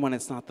even when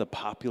it's not the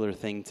popular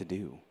thing to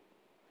do?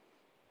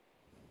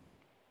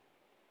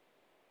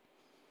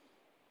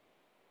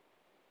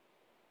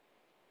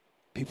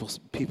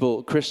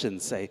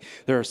 Christians say,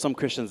 there are some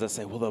Christians that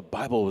say, well, the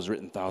Bible was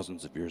written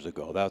thousands of years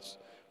ago. That's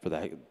for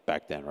that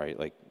back then, right?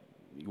 Like,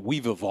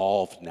 we've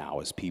evolved now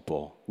as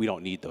people. We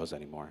don't need those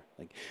anymore.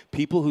 Like,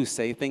 people who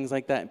say things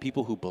like that and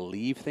people who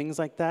believe things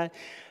like that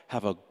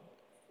have a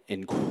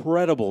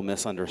incredible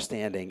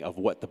misunderstanding of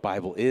what the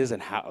Bible is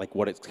and how, like,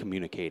 what it's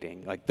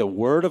communicating. Like, the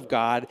Word of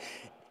God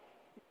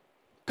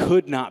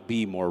could not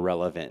be more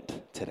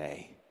relevant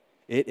today.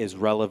 It is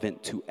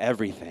relevant to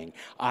everything.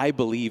 I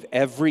believe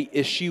every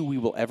issue we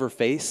will ever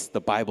face,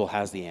 the Bible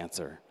has the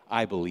answer.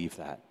 I believe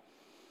that.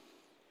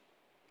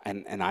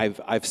 And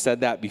I've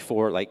said that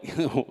before, like,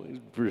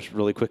 just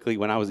really quickly,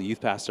 when I was a youth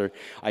pastor,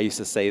 I used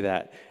to say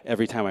that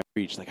every time I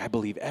preach, like, I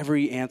believe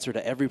every answer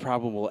to every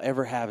problem we'll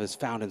ever have is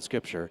found in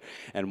Scripture.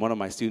 And one of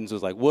my students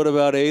was like, what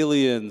about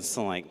aliens?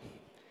 I'm like,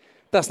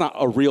 that's not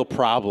a real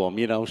problem,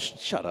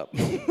 shut up.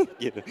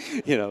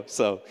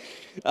 So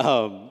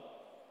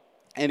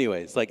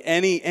anyways, like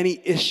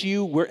any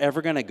issue we're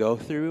ever going to go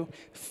through,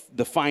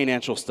 the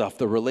financial stuff,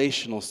 the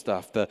relational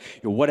stuff, the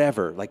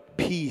whatever, like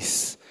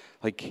peace,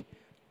 like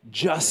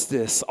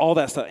justice, all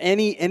that stuff,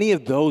 any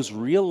of those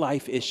real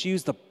life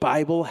issues, the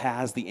Bible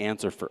has the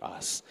answer for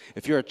us.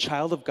 If you're a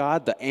child of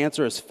God, the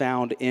answer is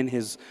found in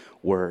his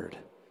word.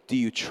 Do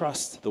you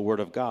trust the word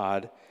of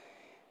God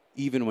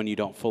even when you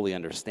don't fully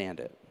understand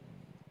it?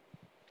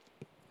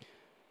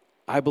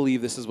 I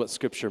believe this is what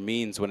Scripture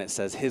means when it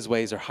says his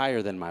ways are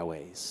higher than my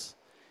ways.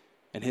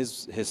 and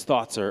his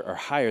thoughts are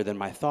higher than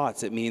my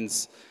thoughts. It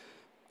means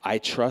I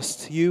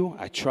trust you.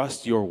 I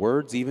trust your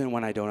words even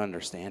when I don't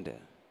understand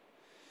it.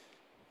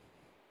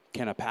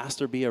 Can a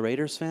pastor be a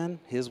Raiders fan?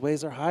 His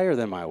ways are higher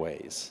than my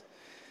ways.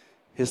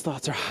 His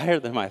thoughts are higher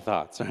than my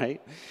thoughts,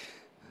 right?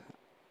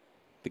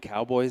 The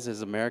Cowboys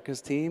is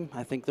America's team.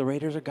 I think the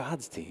Raiders are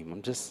God's team.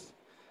 It's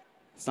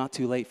not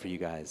too late for you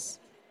guys.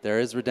 There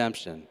is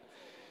redemption.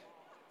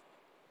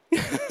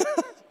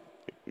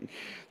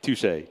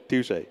 Touche.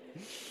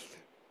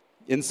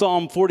 In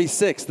Psalm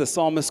 46, the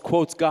psalmist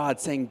quotes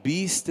God saying,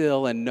 "Be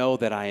still and know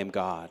that I am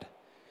God."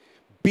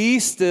 Be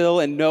still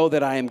and know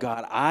that I am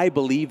God. I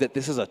believe that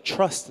this is a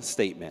trust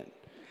statement.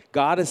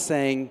 God is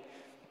saying,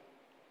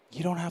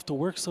 you don't have to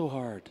work so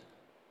hard.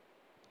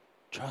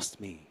 Trust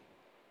me.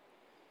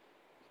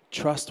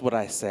 Trust what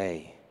I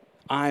say.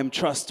 I'm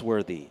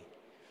trustworthy.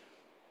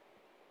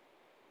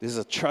 This is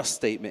a trust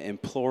statement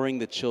imploring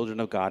the children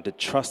of God to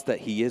trust that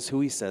he is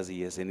who he says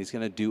he is, and he's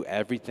going to do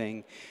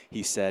everything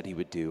he said he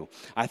would do.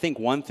 I think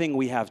one thing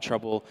we have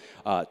trouble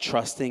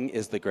trusting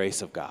is the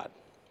grace of God.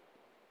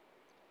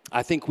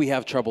 I think we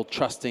have trouble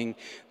trusting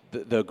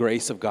the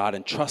grace of God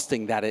and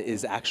trusting that it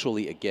is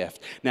actually a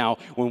gift. Now,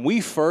 when we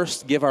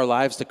first give our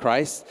lives to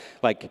Christ,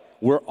 like,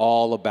 we're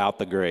all about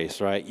the grace,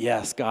 right?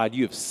 Yes, God,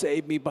 you have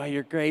saved me by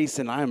your grace,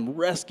 and I'm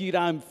rescued,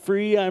 I'm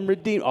free, I'm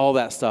redeemed, all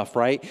that stuff,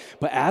 right?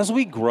 But as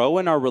we grow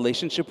in our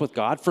relationship with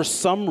God, for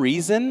some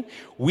reason,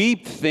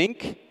 we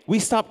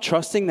stop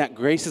trusting that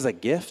grace is a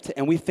gift,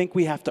 and we think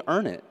we have to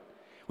earn it.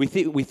 We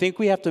think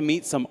we have to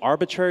meet some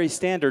arbitrary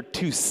standard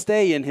to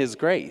stay in his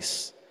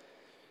grace.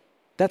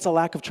 That's a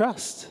lack of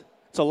trust.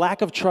 It's a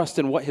lack of trust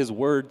in what his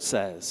word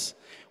says.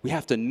 We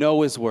have to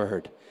know his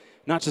word.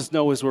 Not just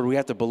know his word, we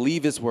have to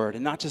believe his word.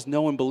 And not just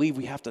know and believe,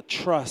 we have to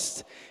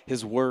trust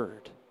his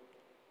word.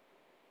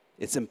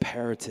 It's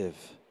imperative.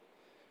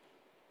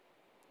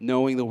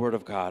 Knowing the word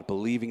of God,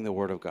 believing the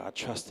word of God,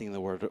 trusting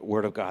the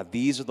word of God.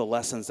 These are the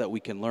lessons that we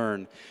can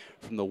learn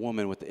from the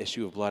woman with the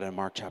issue of blood in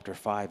Mark chapter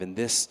 5. And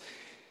this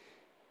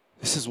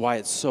is why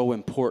it's so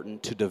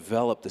important to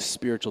develop the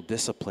spiritual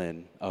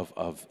discipline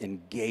of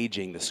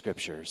engaging the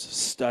scriptures,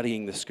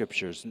 studying the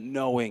scriptures,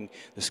 knowing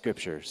the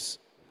scriptures,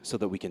 so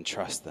that we can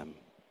trust them.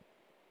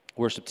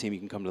 Worship team, you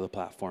can come to the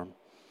platform.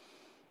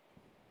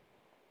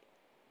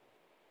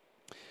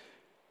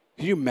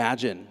 Can you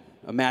imagine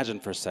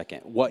for a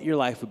second what your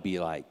life would be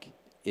like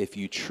if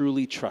you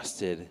truly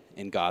trusted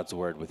in God's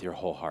word with your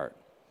whole heart?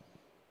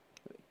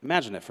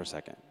 Imagine it for a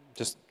second.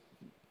 Just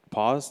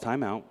pause,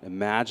 time out.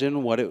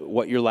 Imagine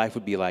what your life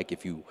would be like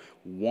if you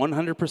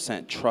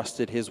 100%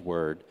 trusted his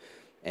word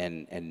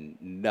and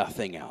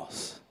nothing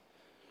else.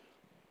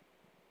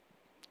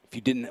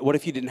 What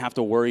if you didn't have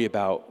to worry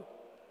about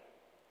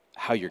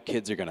how your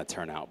kids are going to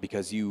turn out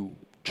because you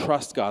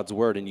trust God's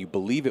word and you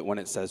believe it when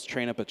it says,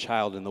 train up a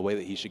child in the way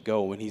that he should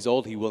go. When he's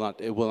old, it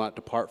will not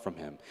depart from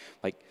him.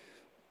 Like,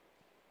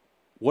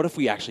 what if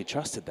we actually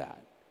trusted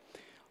that?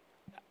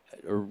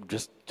 Or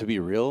just to be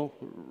real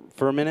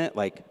for a minute,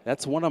 like,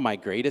 that's one of my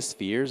greatest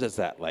fears, is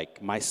that,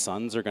 like, my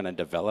sons are going to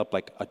develop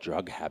like a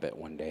drug habit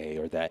one day,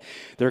 or that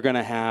they're going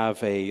to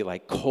have a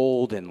like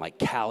cold and like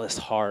callous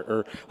heart,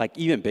 or like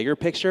even bigger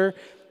picture,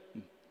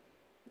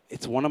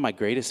 it's one of my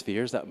greatest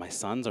fears that my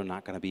sons are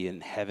not going to be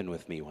in heaven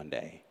with me one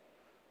day.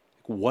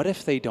 What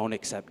if they don't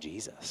accept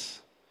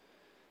Jesus?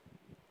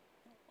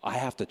 I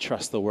have to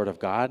trust the word of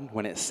God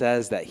when it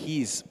says that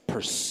he's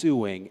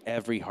pursuing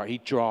every heart. He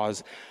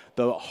draws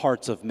the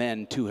hearts of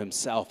men to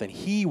himself, and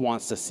he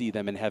wants to see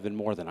them in heaven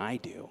more than I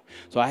do.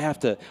 So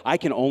I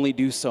can only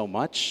do so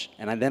much,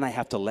 and then I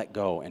have to let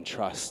go and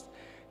trust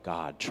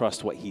God,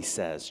 trust what he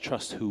says,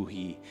 trust who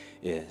he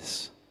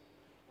is.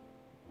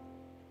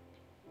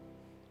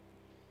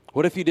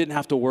 What if you didn't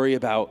have to worry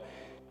about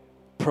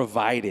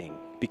providing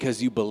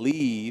because you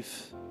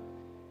believe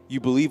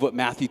what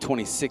Matthew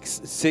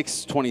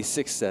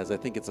 6:26 says? I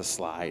think it's a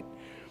slide.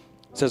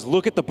 It says,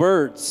 look at the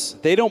birds.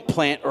 They don't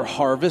plant or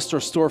harvest or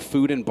store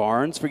food in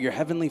barns, for your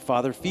heavenly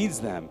Father feeds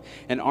them.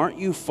 And aren't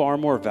you far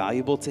more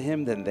valuable to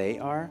him than they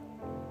are?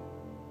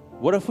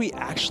 What if we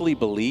actually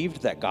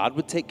believed that God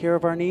would take care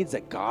of our needs,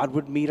 that God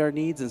would meet our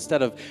needs,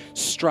 instead of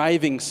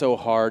striving so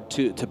hard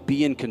to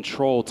be in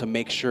control, to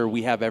make sure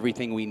we have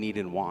everything we need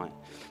and want?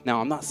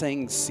 Now, I'm not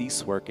saying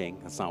cease working.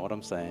 That's not what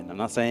I'm saying. I'm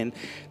not saying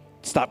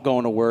stop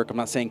going to work. I'm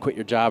not saying quit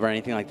your job or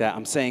anything like that.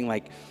 I'm saying,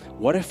 like,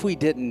 what if we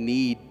didn't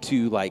need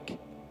to, like,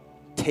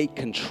 take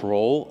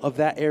control of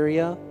that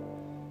area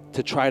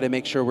to try to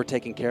make sure we're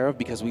taken care of,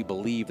 because we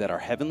believe that our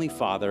heavenly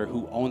Father,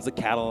 who owns the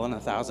cattle on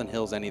 1,000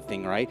 hills,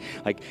 anything, right?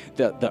 Like,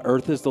 the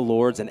earth is the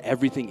Lord's and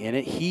everything in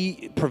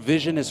it.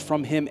 Provision is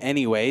from him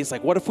anyways.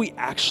 Like, what if we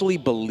actually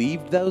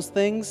believed those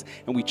things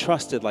and we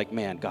trusted, like,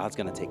 man, God's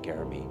going to take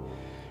care of me.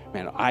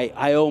 Man,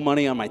 I owe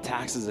money on my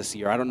taxes this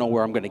year. I don't know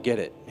where I'm going to get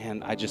it.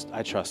 Man, I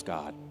trust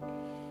God.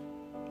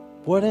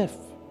 What if?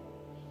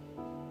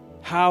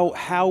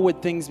 How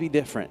would things be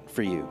different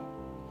for you?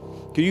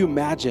 Can you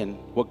imagine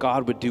what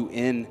God would do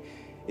in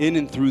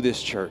and through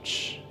this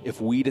church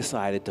if we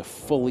decided to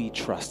fully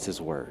trust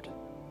his word?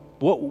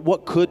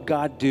 What could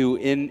God do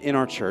in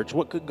our church?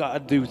 What could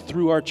God do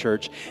through our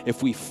church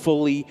if we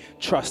fully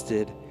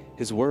trusted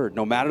his word?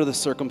 No matter the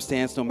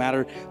circumstance, no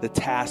matter the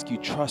task, you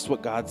trust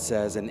what God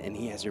says, and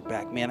he has your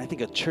back. Man, I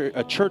think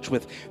a church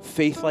with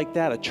faith like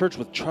that, a church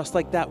with trust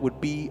like that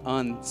would be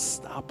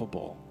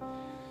unstoppable.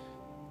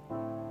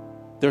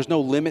 There's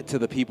no limit to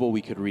the people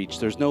we could reach.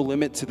 There's no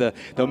limit to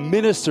the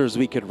ministers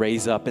we could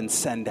raise up and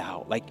send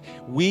out. Like,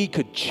 we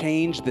could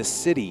change the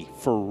city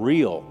for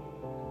real.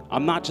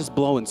 I'm not just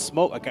blowing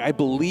smoke. Like, I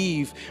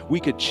believe we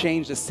could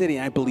change the city,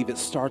 and I believe it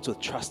starts with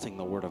trusting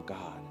the word of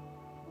God.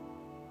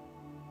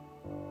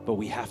 But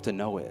we have to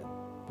know it.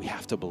 We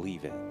have to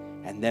believe it,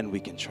 and then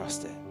we can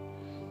trust it.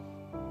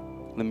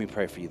 Let me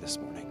pray for you this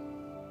morning.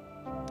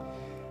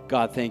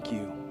 God, thank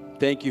you.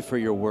 Thank you for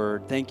your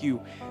word. Thank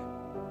you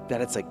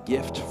that it's a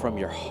gift from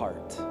your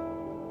heart.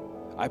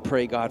 I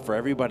pray, God, for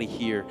everybody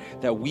here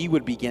that we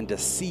would begin to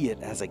see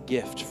it as a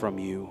gift from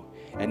you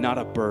and not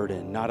a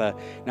burden, not a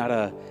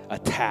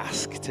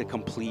task to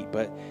complete,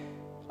 but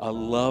a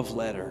love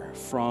letter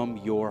from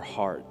your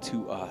heart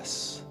to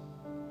us.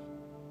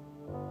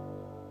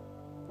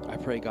 I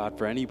pray, God,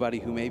 for anybody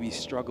who may be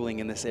struggling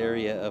in this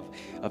area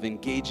of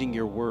engaging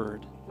your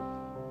word,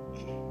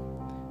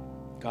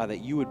 God,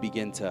 that you would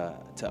begin to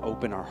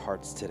open our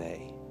hearts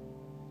today.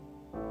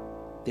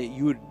 That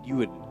you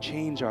would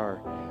change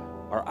our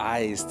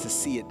eyes to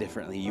see it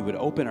differently. You would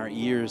open our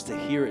ears to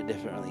hear it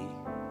differently.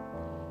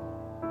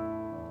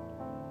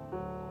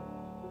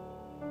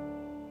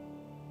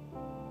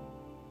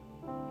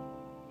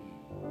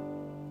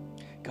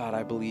 God,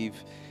 I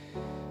believe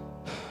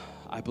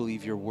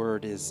your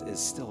word is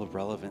still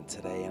relevant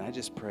today, and I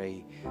just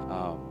pray.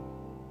 I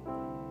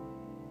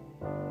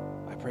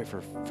pray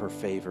for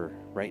favor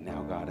right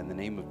now, God, in the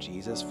name of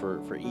Jesus,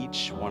 for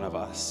each one of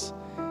us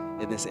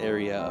in this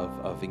area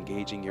of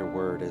engaging your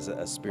word as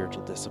a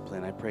spiritual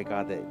discipline. I pray,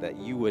 God, that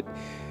you would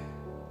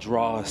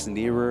draw us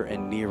nearer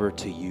and nearer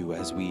to you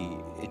as we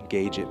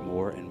engage it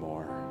more and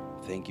more.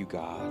 Thank you,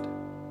 God.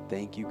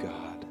 Thank you,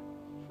 God.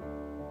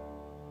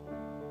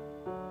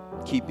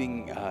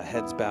 Keeping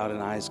heads bowed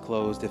and eyes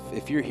closed.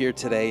 If you're here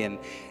today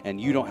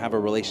and you don't have a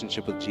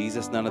relationship with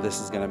Jesus, none of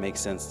this is going to make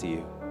sense to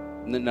you.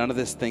 None of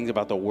this things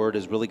about the word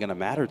is really going to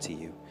matter to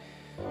you.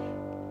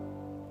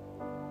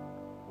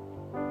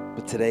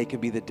 But today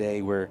could be the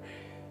day where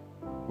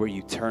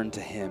you turn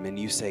to him and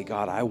you say,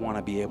 God, I want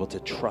to be able to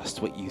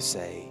trust what you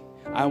say.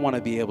 I want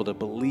to be able to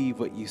believe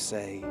what you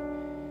say.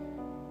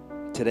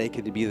 Today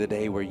could be the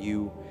day where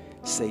you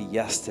say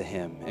yes to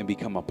him and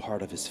become a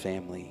part of his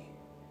family.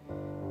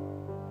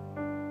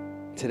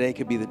 Today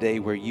could be the day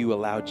where you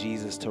allow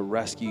Jesus to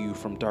rescue you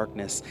from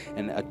darkness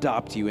and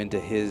adopt you into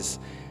his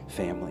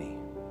family.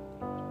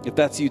 If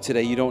that's you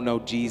today, you don't know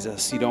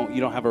Jesus, you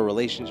don't have a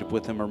relationship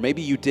with him, or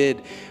maybe you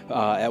did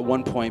at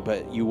one point,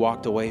 but you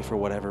walked away for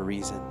whatever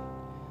reason.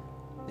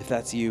 If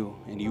that's you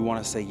and you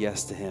want to say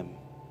yes to him,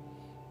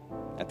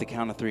 at the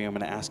count of 3, I'm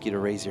going to ask you to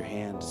raise your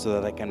hand so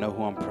that I can know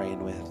who I'm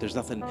praying with. There's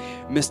nothing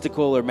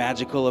mystical or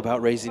magical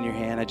about raising your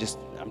hand.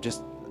 I'm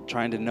just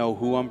trying to know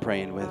who I'm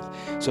praying with.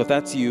 So if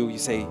that's you, you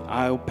say,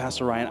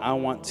 Pastor Ryan, I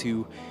want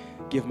to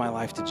give my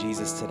life to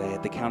Jesus today.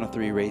 At the count of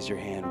 3, raise your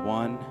hand.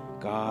 1,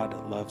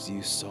 God loves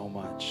you so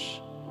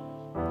much.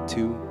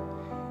 2,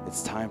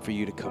 it's time for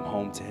you to come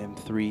home to him.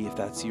 3, if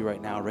that's you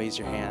right now, raise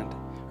your hand.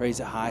 Raise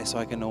it high so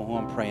I can know who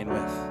I'm praying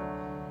with.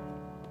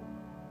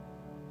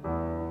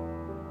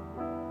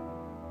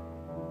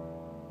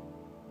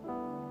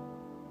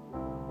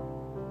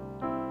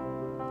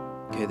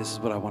 Okay, this is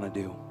what I want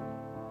to do.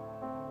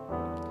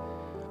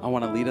 I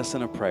want to lead us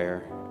in a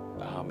prayer,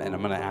 and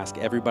I'm going to ask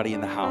everybody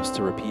in the house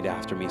to repeat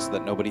after me so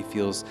that nobody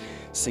feels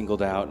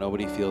singled out,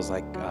 nobody feels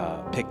like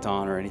picked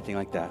on or anything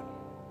like that.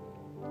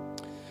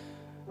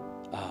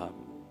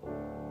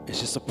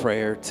 It's just a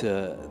prayer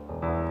to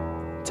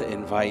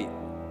invite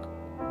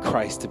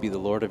Christ to be the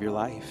Lord of your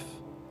life,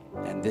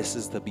 and this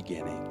is the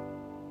beginning.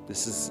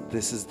 This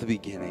is the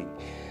beginning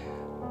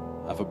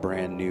of a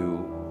brand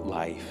new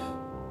life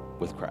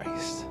with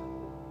Christ.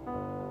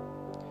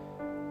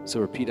 So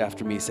repeat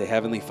after me. Say,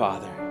 Heavenly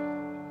Father,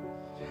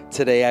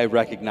 today I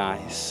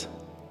recognize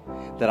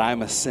that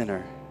I'm a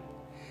sinner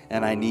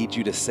and I need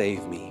you to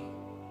save me.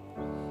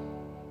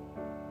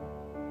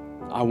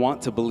 I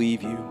want to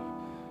believe you.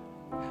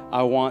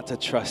 I want to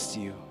trust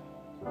you,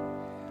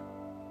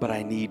 but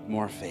I need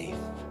more faith.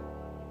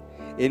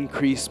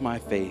 Increase my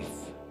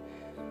faith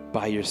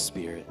by your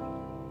Spirit.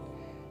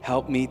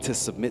 Help me to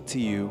submit to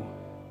you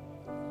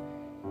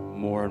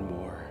more and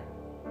more.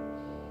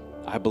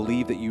 I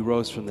believe that you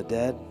rose from the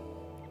dead,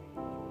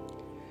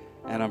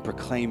 and I'm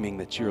proclaiming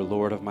that you're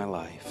Lord of my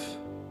life.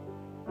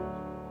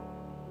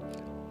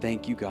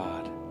 Thank you,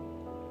 God.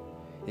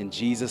 In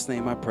Jesus'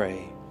 name I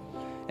pray.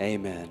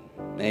 Amen.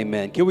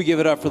 Amen. Can we give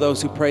it up for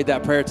those who prayed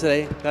that prayer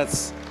today?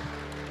 That's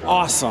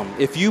awesome.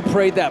 If you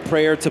prayed that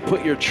prayer to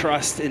put your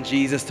trust in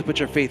Jesus, to put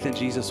your faith in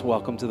Jesus,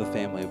 welcome to the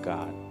family of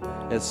God.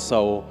 It's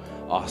so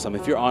awesome.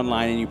 If you're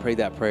online and you prayed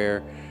that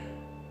prayer,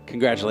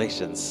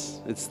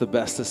 congratulations. It's the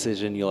best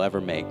decision you'll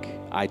ever make.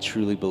 I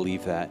truly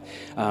believe that.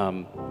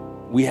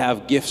 we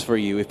have gifts for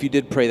you. If you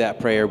did pray that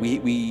prayer,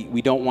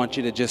 we don't want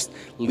you to just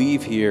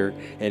leave here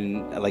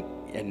and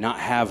not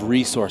have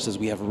resources.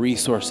 We have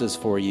resources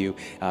for you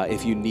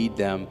if you need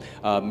them.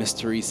 Miss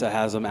Teresa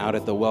has them out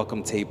at the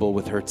welcome table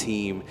with her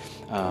team.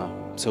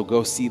 So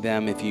go see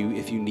them if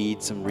you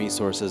need some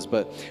resources.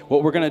 But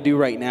what we're going to do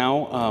right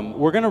now,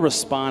 we're going to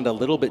respond a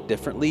little bit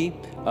differently,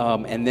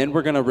 and then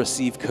we're going to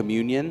receive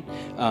communion.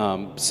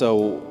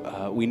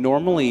 What we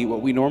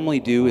normally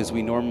do is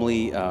we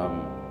normally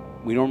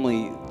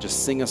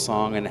just sing a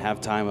song and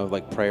have time of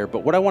like prayer.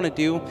 But what I want to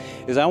do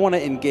is I want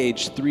to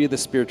engage 3 of the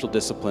spiritual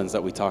disciplines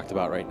that we talked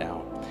about right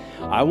now.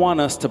 I want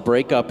us to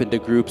break up into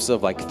groups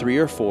of like 3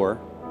 or 4,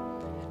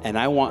 and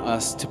I want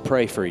us to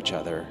pray for each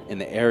other in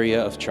the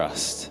area of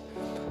trust.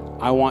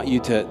 I want you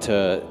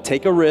to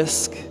take a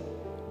risk,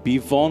 be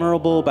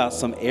vulnerable about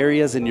some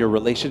areas in your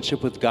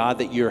relationship with God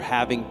that you're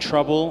having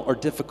trouble or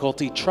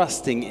difficulty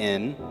trusting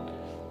in,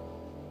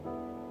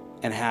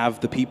 and have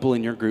the people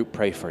in your group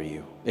pray for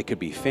you. It could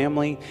be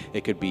family,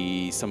 it could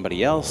be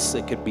somebody else,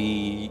 it could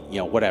be,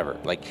 whatever.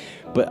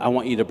 But I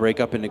want you to break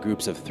up into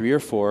groups of 3 or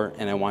 4,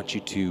 and I want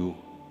you to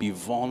be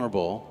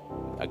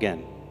vulnerable.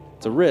 Again,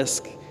 it's a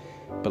risk,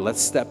 but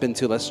let's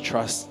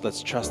trust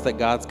that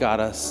God's got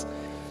us,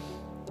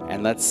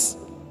 and let's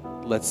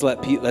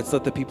let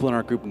the people in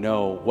our group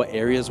know what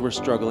areas we're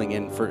struggling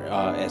in for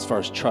as far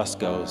as trust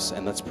goes,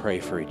 and let's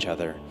pray for each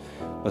other.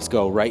 Let's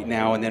go right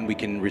now, and then we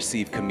can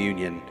receive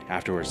communion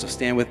afterwards. So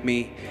stand with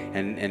me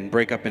and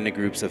break up into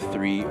groups of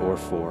 3 or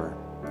 4.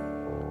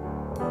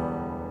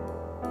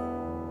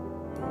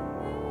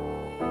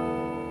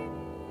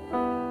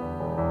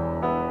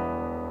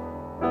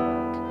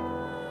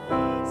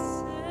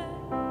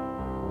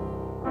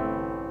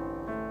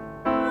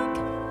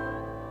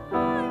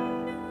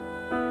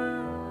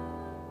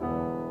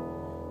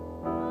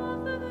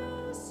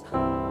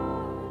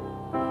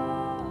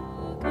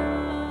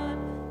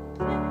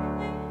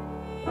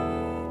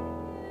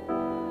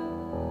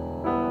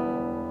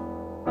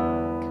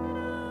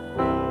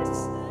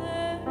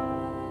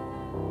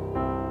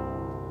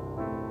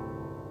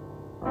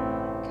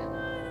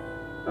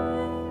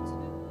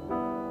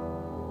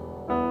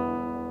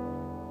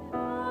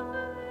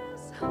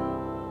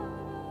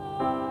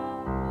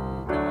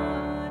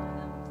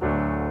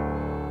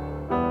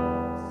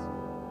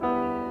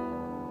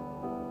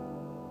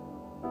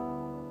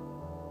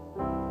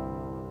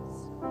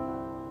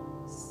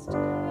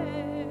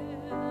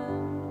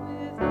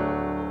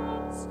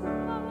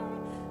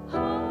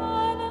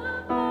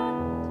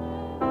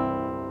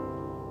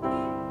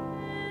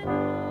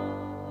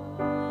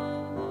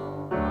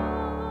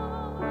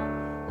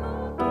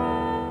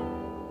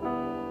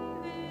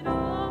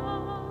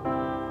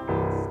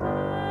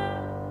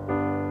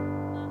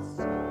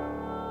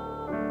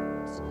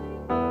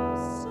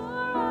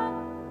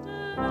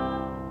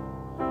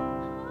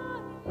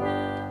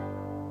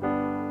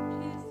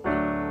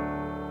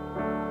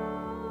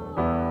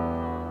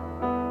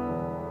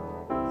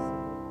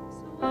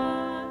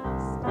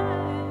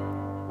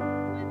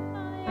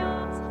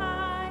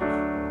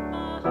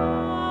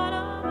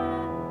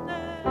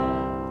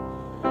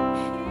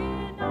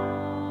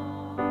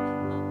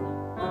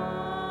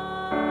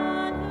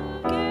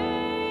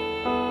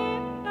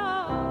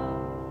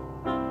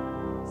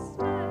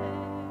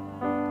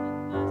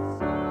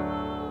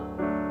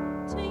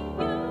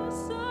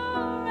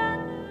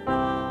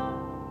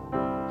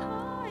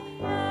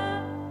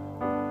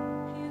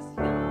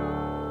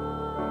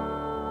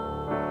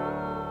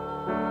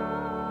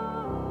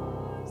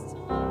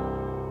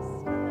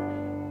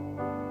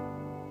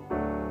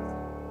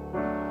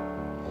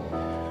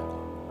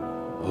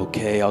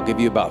 Okay, I'll give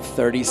you about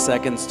 30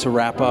 seconds to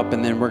wrap up,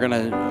 and then we're going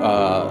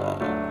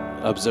to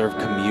observe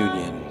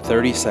communion.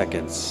 30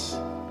 seconds.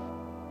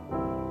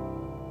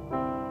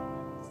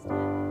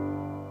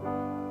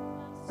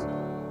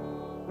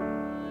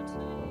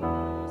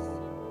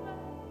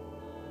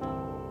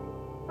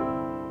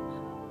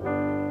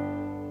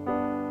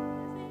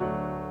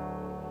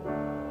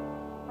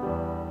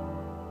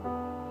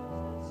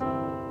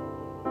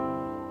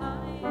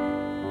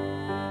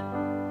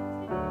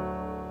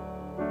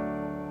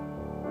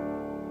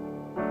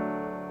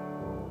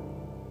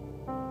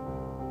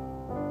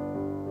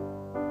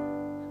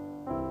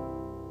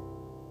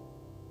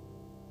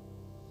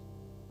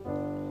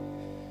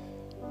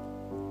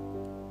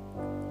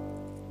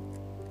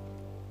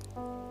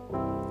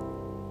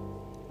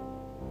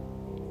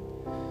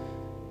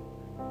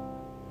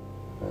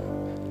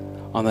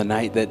 On the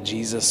night that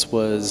Jesus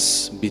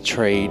was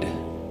betrayed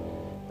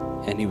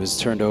and he was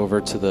turned over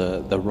to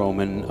the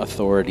Roman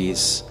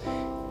authorities,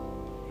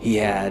 he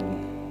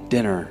had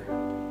dinner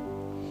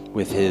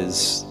with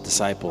his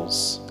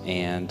disciples,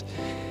 and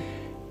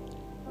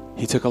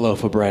he took a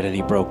loaf of bread and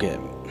he broke it,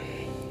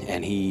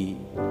 and he,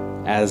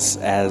 as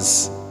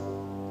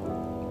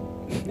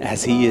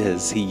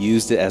he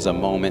used it as a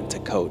moment to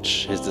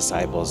coach his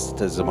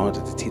disciples, as a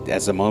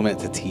moment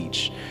to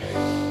teach.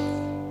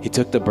 He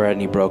took the bread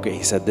and he broke it.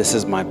 He said, "This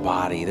is my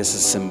body. This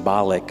is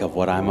symbolic of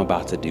what I'm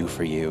about to do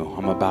for you.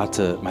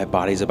 My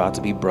body's about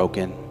to be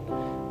broken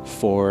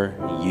for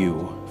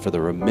you, for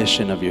the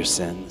remission of your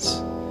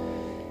sins.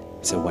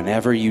 He said,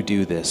 whenever you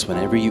do this,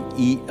 whenever you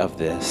eat of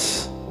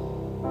this,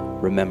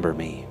 remember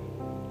me.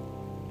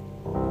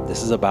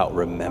 This is about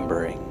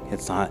remembering.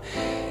 It's not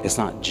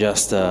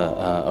just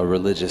a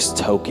religious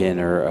token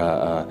or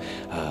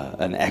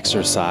an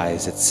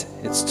exercise.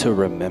 It's to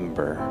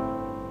remember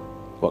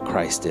what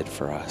Christ did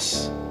for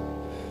us.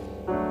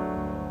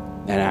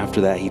 And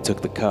after that, he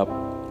took the cup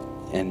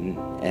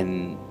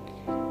and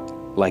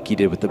like he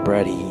did with the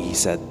bread, he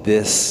said,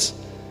 this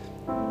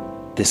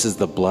is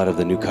the blood of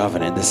the new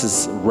covenant. This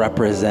is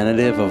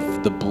representative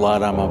of the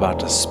blood I'm about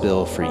to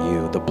spill for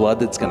you, the blood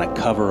that's going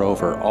to cover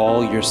over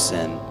all your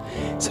sin.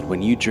 He said,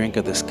 when you drink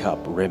of this cup,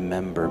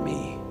 remember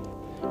me.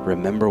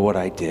 Remember what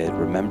I did.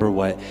 Remember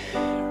what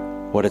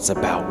it's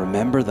about.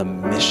 Remember the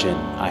mission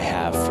I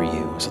have for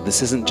you. So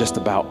this isn't just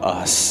about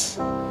us.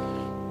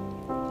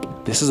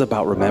 This is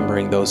about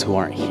remembering those who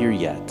aren't here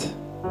yet.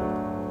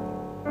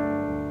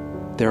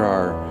 There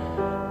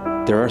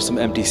are some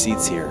empty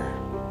seats here.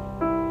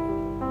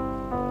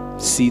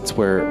 Seats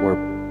where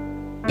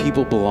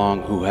people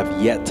belong who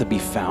have yet to be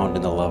found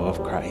in the love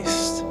of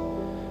Christ.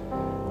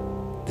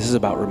 This is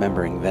about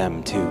remembering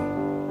them too.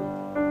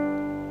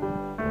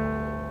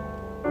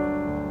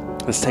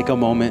 Let's take a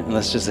moment and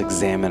let's just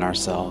examine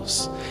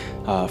ourselves.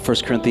 1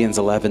 Corinthians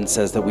 11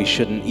 says that we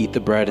shouldn't eat the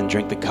bread and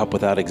drink the cup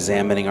without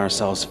examining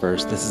ourselves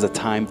first. This is a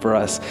time for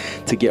us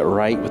to get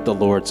right with the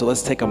Lord. So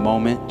let's take a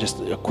moment, just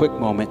a quick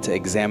moment, to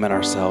examine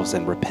ourselves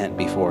and repent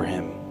before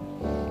Him.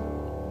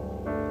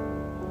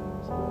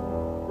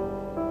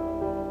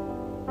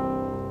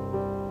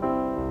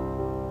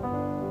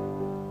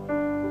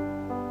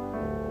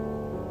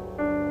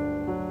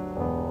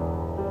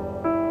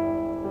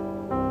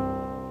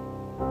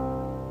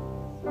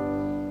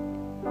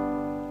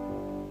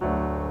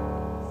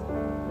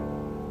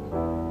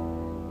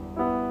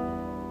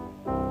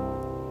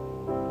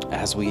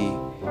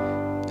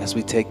 As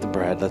we take the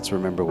bread, let's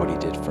remember what He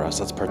did for us.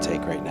 Let's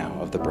partake right now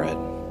of the bread.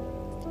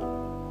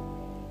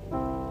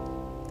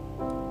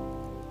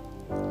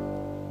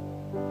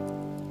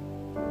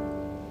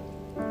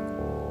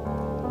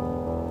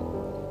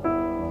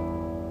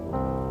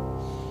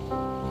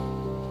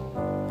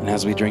 And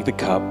as we drink the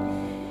cup,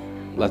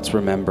 let's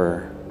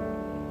remember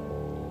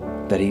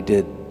that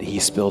He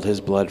spilled His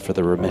blood for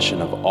the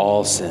remission of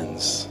all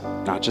sins,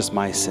 not just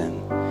my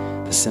sin,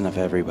 the sin of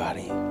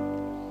everybody.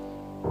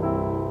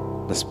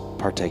 Let's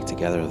partake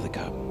together of the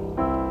cup.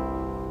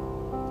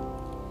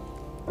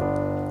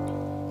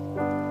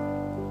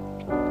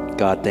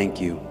 God, thank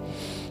you.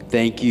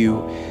 Thank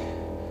you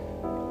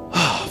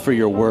for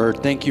your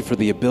word. Thank you for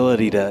the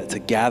ability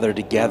to gather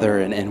together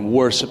and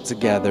worship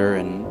together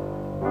and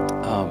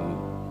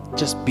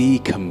just be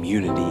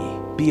community,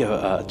 be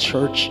a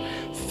church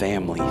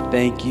family.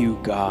 Thank you,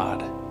 God.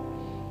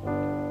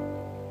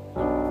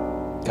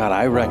 God,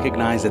 I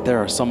recognize that there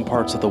are some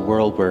parts of the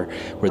world where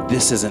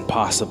this isn't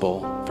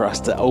possible for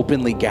us to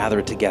openly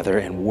gather together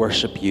and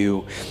worship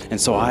you. And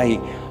so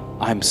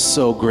I'm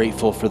so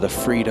grateful for the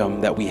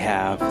freedom that we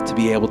have to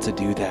be able to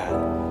do that.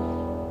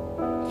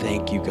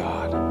 Thank you,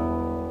 God.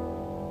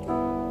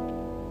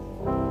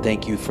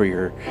 Thank you for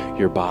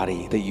your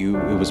body, that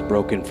it was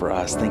broken for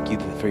us. Thank you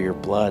for your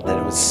blood, that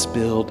it was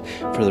spilled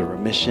for the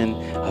remission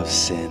of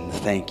sin.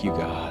 Thank you,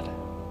 God.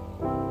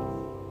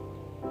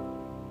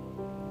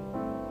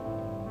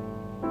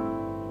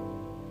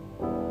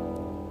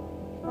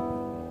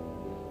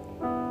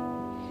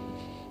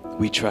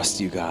 We trust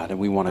you, God, and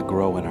we want to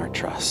grow in our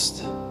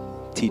trust.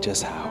 Teach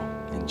us how.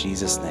 In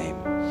Jesus' name,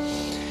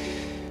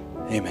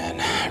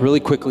 amen.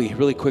 Really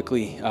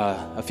quickly,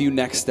 a few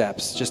next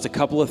steps. Just a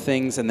couple of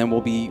things, and then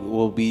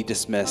we'll be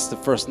dismissed. The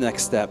first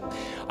next step,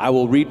 I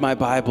will read my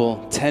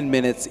Bible 10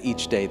 minutes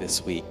each day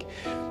this week.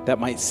 That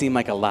might seem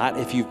like a lot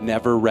if you've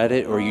never read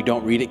it or you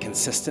don't read it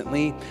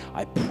consistently.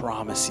 I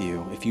promise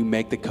you, if you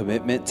make the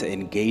commitment to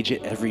engage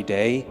it every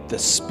day, the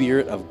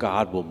Spirit of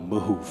God will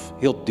move.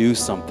 He'll do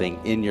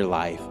something in your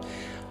life.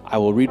 I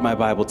will read my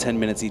Bible 10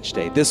 minutes each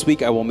day. This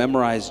week, I will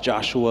memorize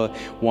Joshua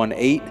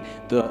 1:8.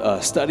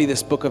 Study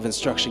this book of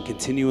instruction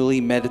continually,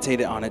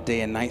 meditate on it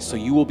day and night, so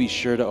you will be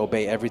sure to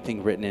obey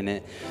everything written in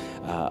it.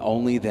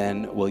 Only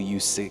then will you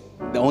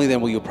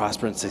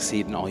prosper and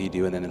succeed in all you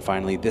do. And then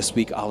finally, this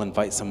week, I'll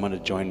invite someone to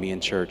join me in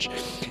church.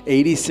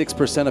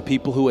 86% of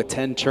people who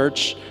attend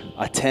church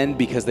attend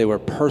because they were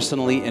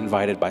personally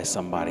invited by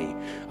somebody.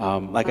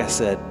 Like I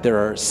said, there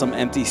are some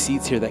empty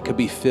seats here that could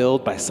be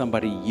filled by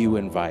somebody you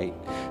invite.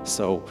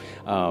 So,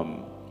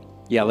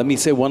 let me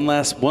say one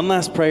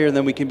last prayer, and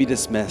then we can be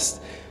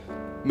dismissed.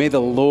 May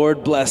the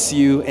Lord bless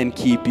you and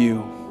keep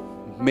you.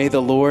 May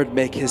the Lord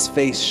make His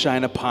face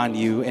shine upon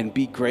you and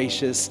be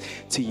gracious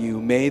to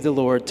you. May the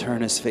Lord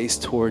turn His face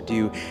toward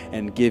you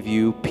and give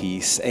you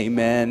peace.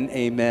 Amen,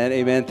 amen,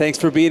 amen. Thanks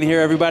for being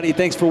here, everybody.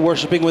 Thanks for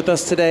worshiping with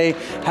us today.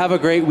 Have a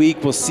great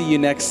week. We'll see you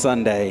next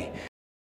Sunday.